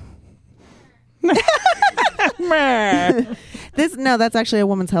you? That's actually a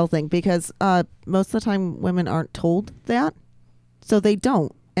woman's health thing because most of the time women aren't told that, so they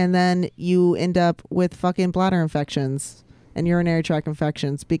don't, and then you end up with fucking bladder infections and urinary tract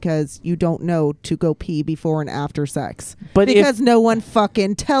infections because you don't know to go pee before and after sex. But because no one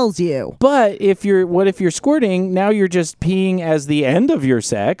fucking tells you. But if you're squirting, now you're just peeing as the end of your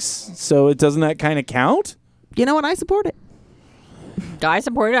sex, so doesn't that kind of count? You know what? I support it. I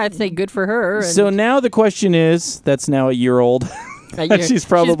support it. I'd say good for her. And So now the question is, that's now a year old. She's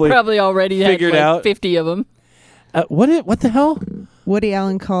probably already figured had like out 50 of them. What the hell? Woody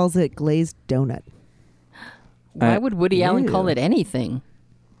Allen calls it glazed donut. Why would Woody Allen call ew. it anything?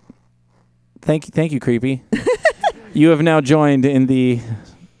 Thank you, Creepy. You have now joined in the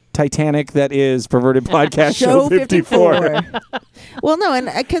Titanic that is Perverted Podcast Show 54. Well, no, and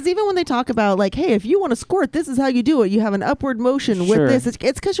because even when they talk about like, hey, if you want to squirt, this is how you do it. You have an upward motion Sure. with this.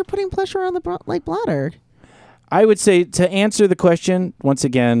 It's because you're putting pressure on the bladder. I would say, to answer the question, once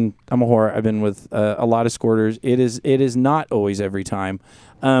again, I'm a whore. I've been with a lot of squirters. It is not always every time.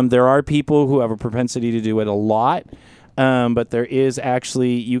 There are people who have a propensity to do it a lot, but there is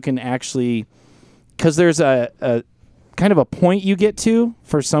actually, you can actually, because there's a kind of a point you get to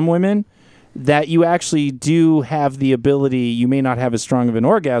for some women that you actually do have the ability, you may not have as strong of an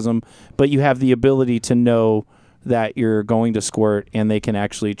orgasm, but you have the ability to know that you're going to squirt, and they can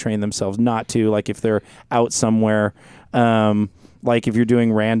actually train themselves not to, like if they're out somewhere, like if you're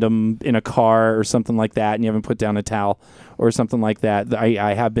doing random in a car or something like that and you haven't put down a towel or something like that.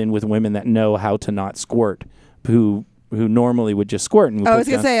 I have been with women that know how to not squirt, who normally would just squirt. And I was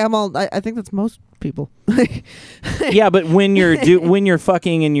gonna say I think that's most people. Yeah, but when you're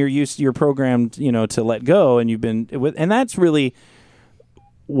fucking and you're programmed, to let go, and you've been with, and that's really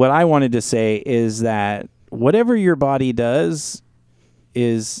what I wanted to say, is that whatever your body does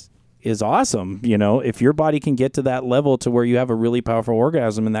is awesome. If your body can get to that level to where you have a really powerful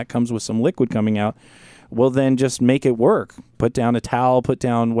orgasm, and that comes with some liquid coming out, well, then just make it work. Put down a towel, put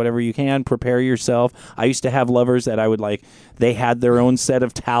down whatever you can, prepare yourself. I used to have lovers that I would they had their own set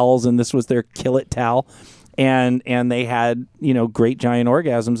of towels, and this was their kill it towel. And they had, great giant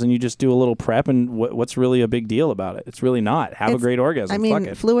orgasms, and you just do a little prep, and what's really a big deal about it? It's really not. Have a great orgasm. I mean, Fuck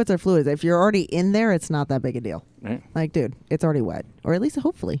it. fluids are fluids. If you're already in there, it's not that big a deal. Right. Like, dude, it's already wet. Or at least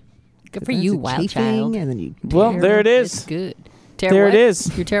hopefully. Good for Then you, it's wild chafing, child. And then you Well, tear. there it It's is. good. Tear There what? it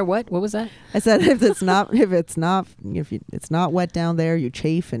is. You tear what? What was that? I said it's not wet down there, you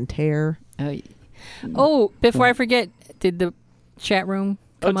chafe and tear. Oh, before I forget, did the chat room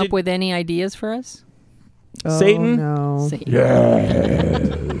come up did- with any ideas for us? Satan? Oh, no.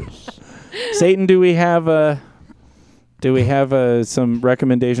 Satan. Satan, do we have some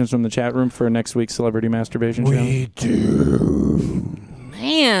recommendations from the chat room for next week's Celebrity Masturbation Show? We do.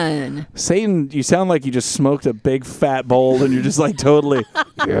 Man. Satan, you sound like you just smoked a big fat bowl and you're just like totally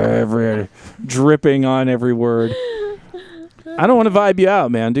dripping on every word. I don't want to vibe you out,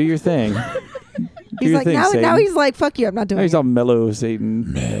 man. Do your thing. He's like, now he's like, fuck you, I'm not doing Now he's it. all mellow,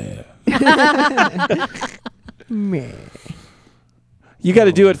 Satan. Meh. You got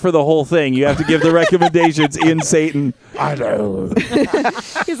to do it for the whole thing. You have to give the recommendations in Satan. I know.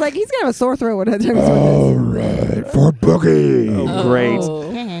 He's like, he's gonna have a sore throat when I do All this. right, for Boogie. Oh, great.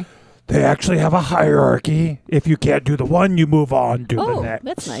 Oh, They actually have a hierarchy. If you can't do the one, you move on to the oh next.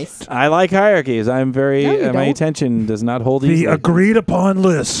 that's nice. I like hierarchies. I'm very, No, you my don't. attention does not hold The easily. agreed upon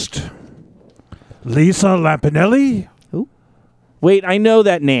list. Lisa Lampanelli. Wait, I know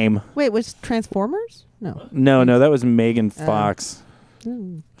that name. Wait, was Transformers? No. No, that was Megan Fox.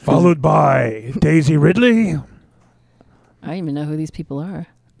 Followed by Daisy Ridley. I don't even know who these people are.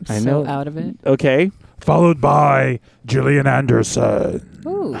 I'm I so know. out of it. Okay. Followed by Gillian Anderson.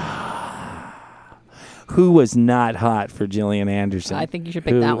 Ooh. Who was not hot for Gillian Anderson? I think you should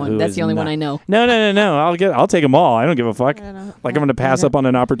pick that one. That's is the only one not- I know. No. I'll take them all. I don't give a fuck. Like I'm going to pass up on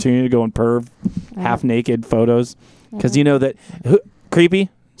an opportunity to go and perv half naked photos because you know that creepy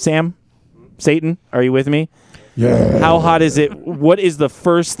Sam, Satan. Are you with me? Yeah. How hot is it? What is the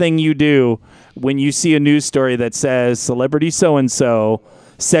first thing you do when you see a news story that says celebrity so and so,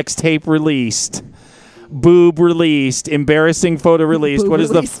 sex tape released, boob released, embarrassing photo released? Boob What is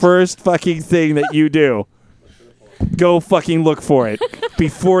released. the first fucking thing that you do? Go fucking look for it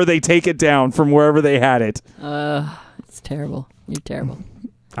before they take it down from wherever they had it. It's terrible. You're terrible.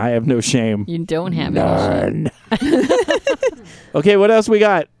 I have no shame. You don't have it. None. Okay, what else we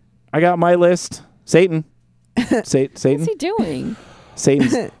got? I got my list. Satan. Satan. What's he doing?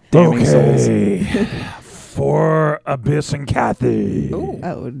 Satan's damning souls. Okay. For Abyss and Kathy.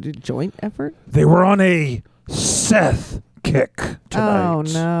 Oh, joint effort? They were on a Seth kick tonight. Oh,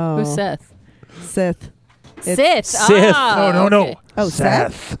 no. Who's Seth? Sith. Sith. Sith. Ah, Oh, no. okay. Oh,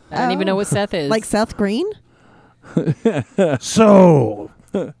 Seth? I don't even know what Seth is. Like Seth Green? So,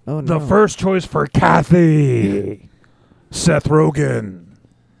 Oh, no. the first choice for Kathy, Seth Rogen.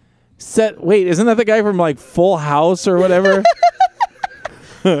 Wait, isn't that the guy from like Full House or whatever?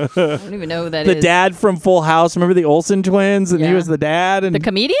 I don't even know who that The is. dad from Full House. Remember the Olsen twins? And he Yeah. was the dad. And The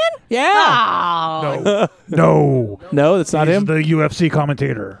comedian? yeah. Oh. No. No, that's not He's him. the UFC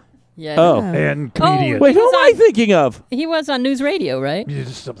commentator Yeah. Oh. and comedian. Wait, who He's am I on- ting of? He was on News Radio, right? Yeah,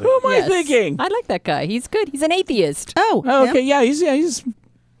 just something. Who am I Yes. thinking? I like that guy. He's good. He's an atheist. Oh, Oh, him? okay,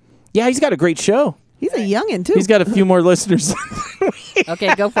 he's got a great show. He's a youngin' too. He's got a few more listeners.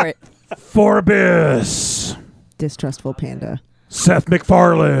 Okay, go for it. Forbis. distrustful panda. Seth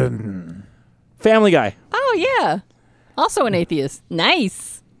MacFarlane. Family Guy. Oh, yeah. Also an atheist.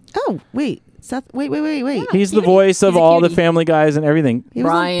 Nice. Oh, wait. Seth, wait. He's the Cutie. voice of He's a all the cutie. Family Guys and everything. He was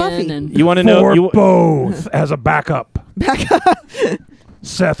on Brian Buffy. and You want to know? For both as a backup. Backup.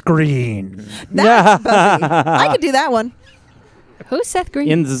 Seth Green. That's Buffy. I could do that one. who's Seth Green?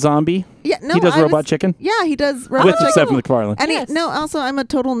 In the Zombie, Yeah, no, he does I Robot was- Chicken Yeah, he does. Robot with Chicken. Seth MacFarlane. And Yes. also, I'm a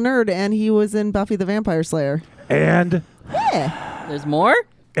total nerd, and he was in Buffy the Vampire Slayer. And Yeah, There's more?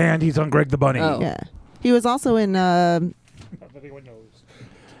 he's on Greg the Bunny. Oh. yeah. He was also in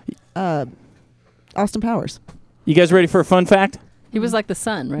Austin Powers. You guys ready for a fun fact He was like the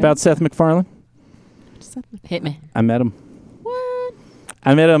son, right? about Seth MacFarlane? Hit me. I met him. What?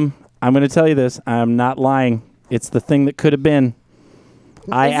 I met him. I'm going to tell you this. I'm not lying. It's the thing that could have been.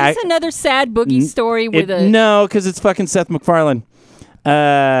 Is this another sad boogie story with a... No, because it's fucking Seth MacFarlane.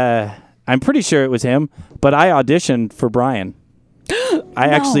 I'm pretty sure it was him, but I auditioned for Brian. I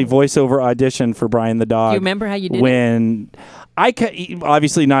actually voiceover auditioned for Brian the dog. Do you remember how you did it? when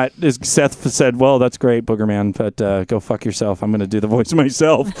obviously not as Seth said, well, that's great, Booger Man, but go fuck yourself. I'm going to do the voice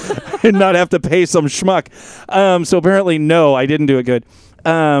myself and not have to pay some schmuck. So apparently, no, I didn't do it good.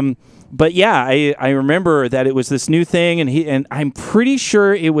 But yeah, I remember that it was this new thing, and I'm pretty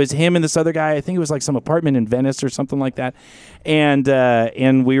sure it was him and this other guy. I think it was like some apartment in Venice or something like that.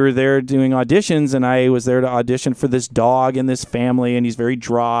 And we were there doing auditions, and I was there to audition for this dog and this family, and he's very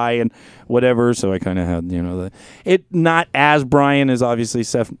dry and whatever. So I kind of had it not as Brian as obviously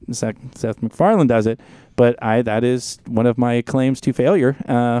Seth MacFarlane does it, but that is one of my claims to failure.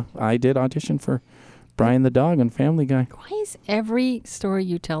 I did audition for Brian the dog on Family Guy. Why is every story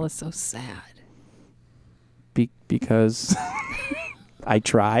you tell us so sad? Because I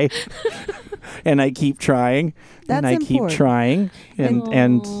try and I keep trying and I That's keep important. trying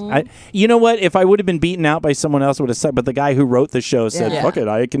and I, you know what, if I would have been beaten out by someone else, it would have sucked, but the guy who wrote the show said, Yeah. fuck it,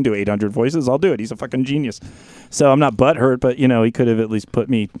 I can do 800 voices, I'll do it. He's a fucking genius. So I'm not butthurt, but he could have at least put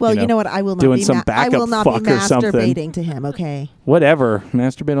me Well, you know what? I will not doing be. some I backup will not be fuck or something. masturbating to him. Okay. Whatever,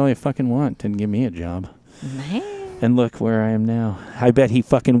 masturbate all you fucking want, didn't give me a job. Man. And look where I am now. I bet he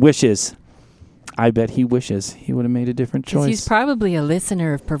fucking wishes. He would have made a different 'Cause choice. he's probably a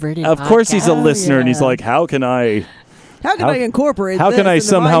listener of Perverted Of course he's a Podcasts. listener, and he's yeah. like, how can I incorporate? how can this I into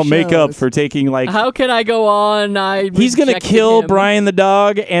somehow my make up shows? for taking like How can I go on? he's gonna rejected kill him. Brian the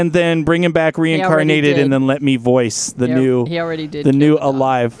dog and then bring him back reincarnated did. and then let me voice the He already did. the kill new the dog.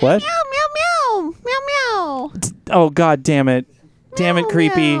 alive. What? Meow meow meow meow. Oh god damn it. Damn it, Meow,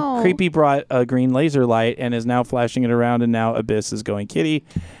 Creepy. meow. Creepy brought a green laser light and is now flashing it around, and now Abyss is going kitty.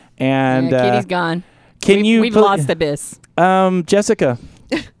 And Yeah, Kitty's gone. We've put- lost Abyss. Jessica,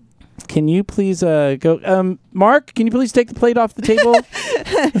 can you please go? Mark, can you please take the plate off the table?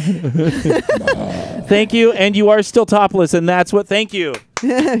 Thank you. And you are still topless, and that's what. Thank you.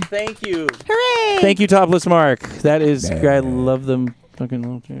 Thank you. Hooray! Thank you, topless Mark. That is. I love them. Fucking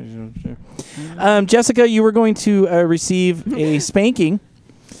little. Jessica, you were going to receive a spanking.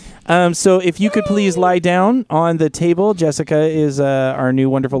 So if you could please lie down on the table. Jessica is our new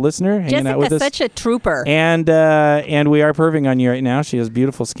wonderful listener hanging out with Jessica's us. such a trooper. And we are perving on you right now. She has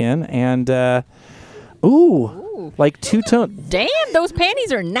beautiful skin. And like two-tone. Damn, those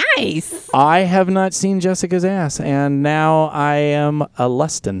panties are nice. I have not seen Jessica's ass, and now I am a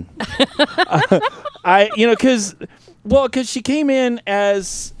lustin. Because she came in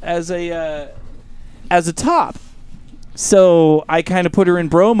as a top. So I kind of put her in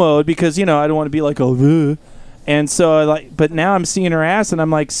bro mode because I don't want to be like and so but now I'm seeing her ass and I'm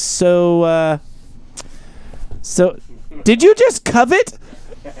like so did you just covet?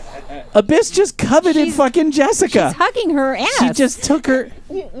 Abyss just coveted She's- fucking Jessica. She's hugging her ass. She just took her.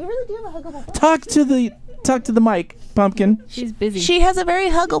 You really do have a huggable butt. Talk to the mic, Pumpkin. She's busy. She has a very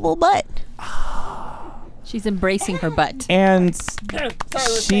huggable butt. She's embracing her butt. And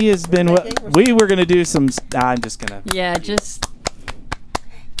she has been. We were gonna do some. I'm just gonna. Yeah, just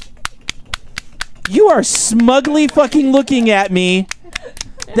You are smugly fucking looking at me.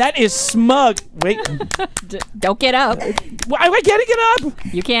 That is smug. Wait, don't get up. I can't get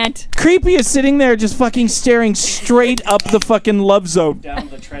up. You can't. Creepy is sitting there just fucking staring straight up the fucking love zone. Down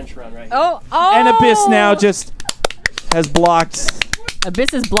the trench run right here. Oh. And Abyss now just has blocked.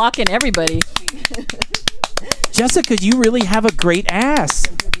 Abyss is blocking everybody. Jessica, you really have a great ass.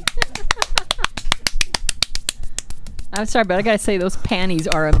 I'm sorry, but I gotta say those panties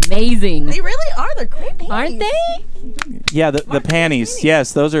are amazing. They really are. They're great panties. Aren't they? Yeah, the panties.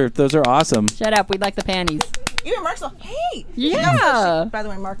 Yes, those are awesome. Shut up. We'd like the panties. Even Mark's like, hey. Yeah. By the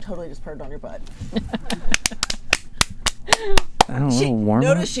way, Mark totally just purred on your butt. I don't know, a little warm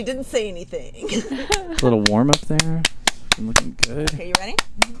up. Notice she didn't say anything. A little warm up there. I'm looking good. Okay, you ready?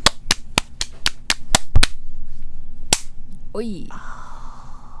 Oi.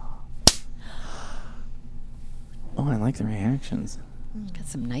 Oh, I like the reactions. Got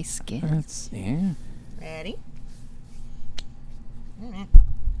some nice skin. Yeah. Ready? And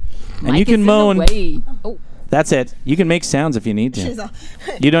Mike you is can in the moan. way. Oh, That's it. You can make sounds if you need She's to. all,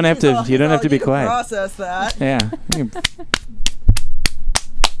 You don't have she's to. all- You don't she's have to all, be you can quiet. Process that. Yeah. You can-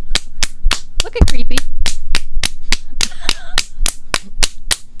 look at creepy.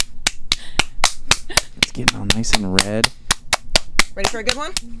 It's getting all nice and red. Ready for a good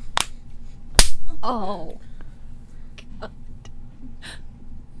one? Oh. God.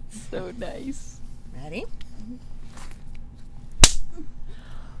 So nice. Ready?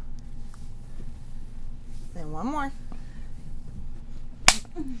 Then one more.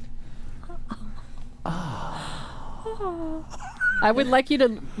 I would like you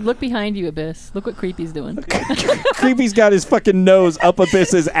to look behind you, Abyss. Look what Creepy's doing. Creepy's got his fucking nose up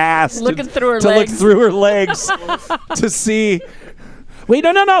Abyss's ass. Looking through her to legs. look through her legs to see. Wait,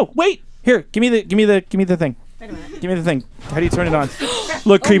 no. Wait. Here, give me the thing. Wait a minute. Give me the thing. How do you turn it on?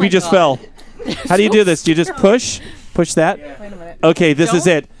 Look, Creepy my just God. fell. How do you do this? Do you just push that? Wait a minute. Okay, this is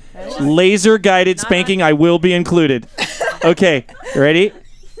it. Laser guided spanking. I will be included. Okay, ready?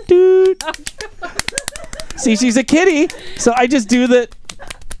 Dude. See, she's a kitty, so I just do the.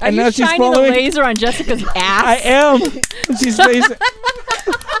 Are and you now she's shining the following. laser on Jessica's ass? I am. She's facing.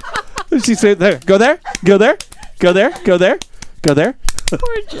 She said, "There, go there, go there, go there, go there, go there."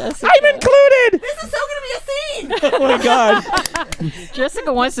 Poor Jessica. I'm included. This is so gonna be a scene. Oh my god.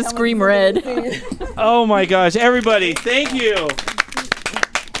 Jessica wants to scream red. Oh my gosh, everybody, thank you.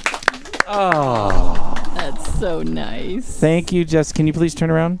 Oh, That's so nice. thank you, Jess. Can you please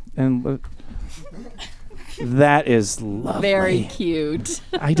turn around and look? That is lovely. Very cute.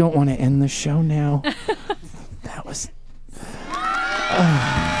 I don't want to end the show now. That was.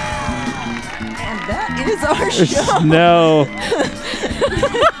 And that is our show. No.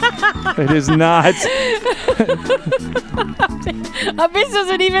 It is not. Abyss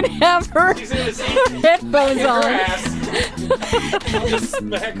doesn't even have her headphones on. Just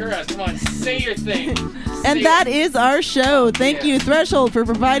smack her ass. Come on, say your thing. And that is our show. Thank you, Threshold, for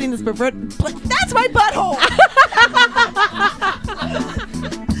providing this preferred. That's my butthole.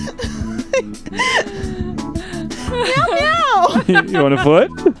 Meow meow. You want a foot?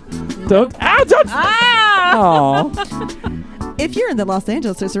 Don't. Ah, don't. Ah! Aw. If you're in the Los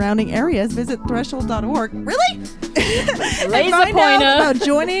Angeles or surrounding areas, visit threshold.org. Really? And Laser find out pointer. about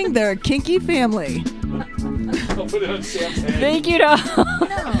joining their kinky family. I'll put it on Sam's head. Thank you to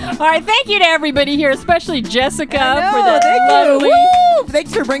all right. Thank you to everybody here, especially Jessica I for know, that thank lovely, you. Woo!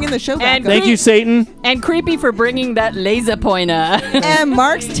 Thanks for bringing the show back. And up. Thank you, Satan. and Creepy for bringing that laser pointer. And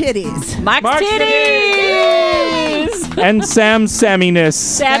Mark's titties. Mark's Mark's titties. And Sam's Samminess.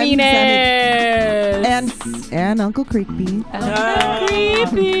 Savviness. And Uncle Creepy.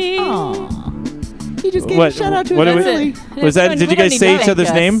 Creepy. Aw. He just gave What- a shout out to what his do we- family. Was that? Did you guys say each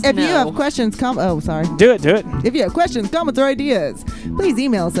other's name? If you No. have questions, sorry. Do it. Do it. If you have questions, comments, or ideas, please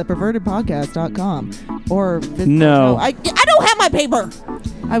email us at pervertedpodcast.com or visit No. I don't have my paper.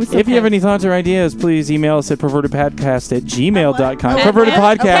 I was so If you have close. any thoughts or ideas, please email us at pervertedpodcast@gmail.com. What? Perverted And-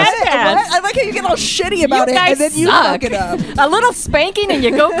 Podcast. okay. I like how you get all shitty about You it guys and then you suck. fuck it up. A little spanking and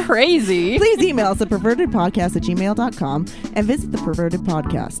you go crazy. Please email us at pervertedpodcast@gmail.com and visit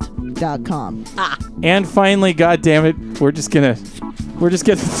thepervertedpodcast.com. And finally, God damn it, we're just gonna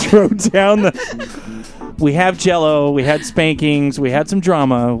throw down the. We have Jello. We had spankings. We had some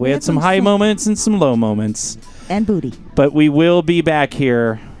drama. We had some high moments and some low moments. And booty. But we will be back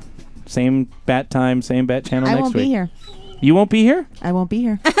here. Same bat time, same bat channel I next won't week. be here. You won't be here? I won't be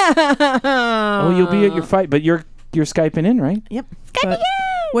here. Oh, you'll be at your fight, but you're Skyping in, right? Yep.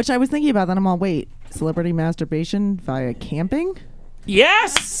 Which I was thinking about that. I'm all, wait, celebrity masturbation via camping?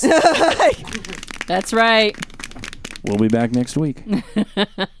 Yes! That's right. We'll be back next week.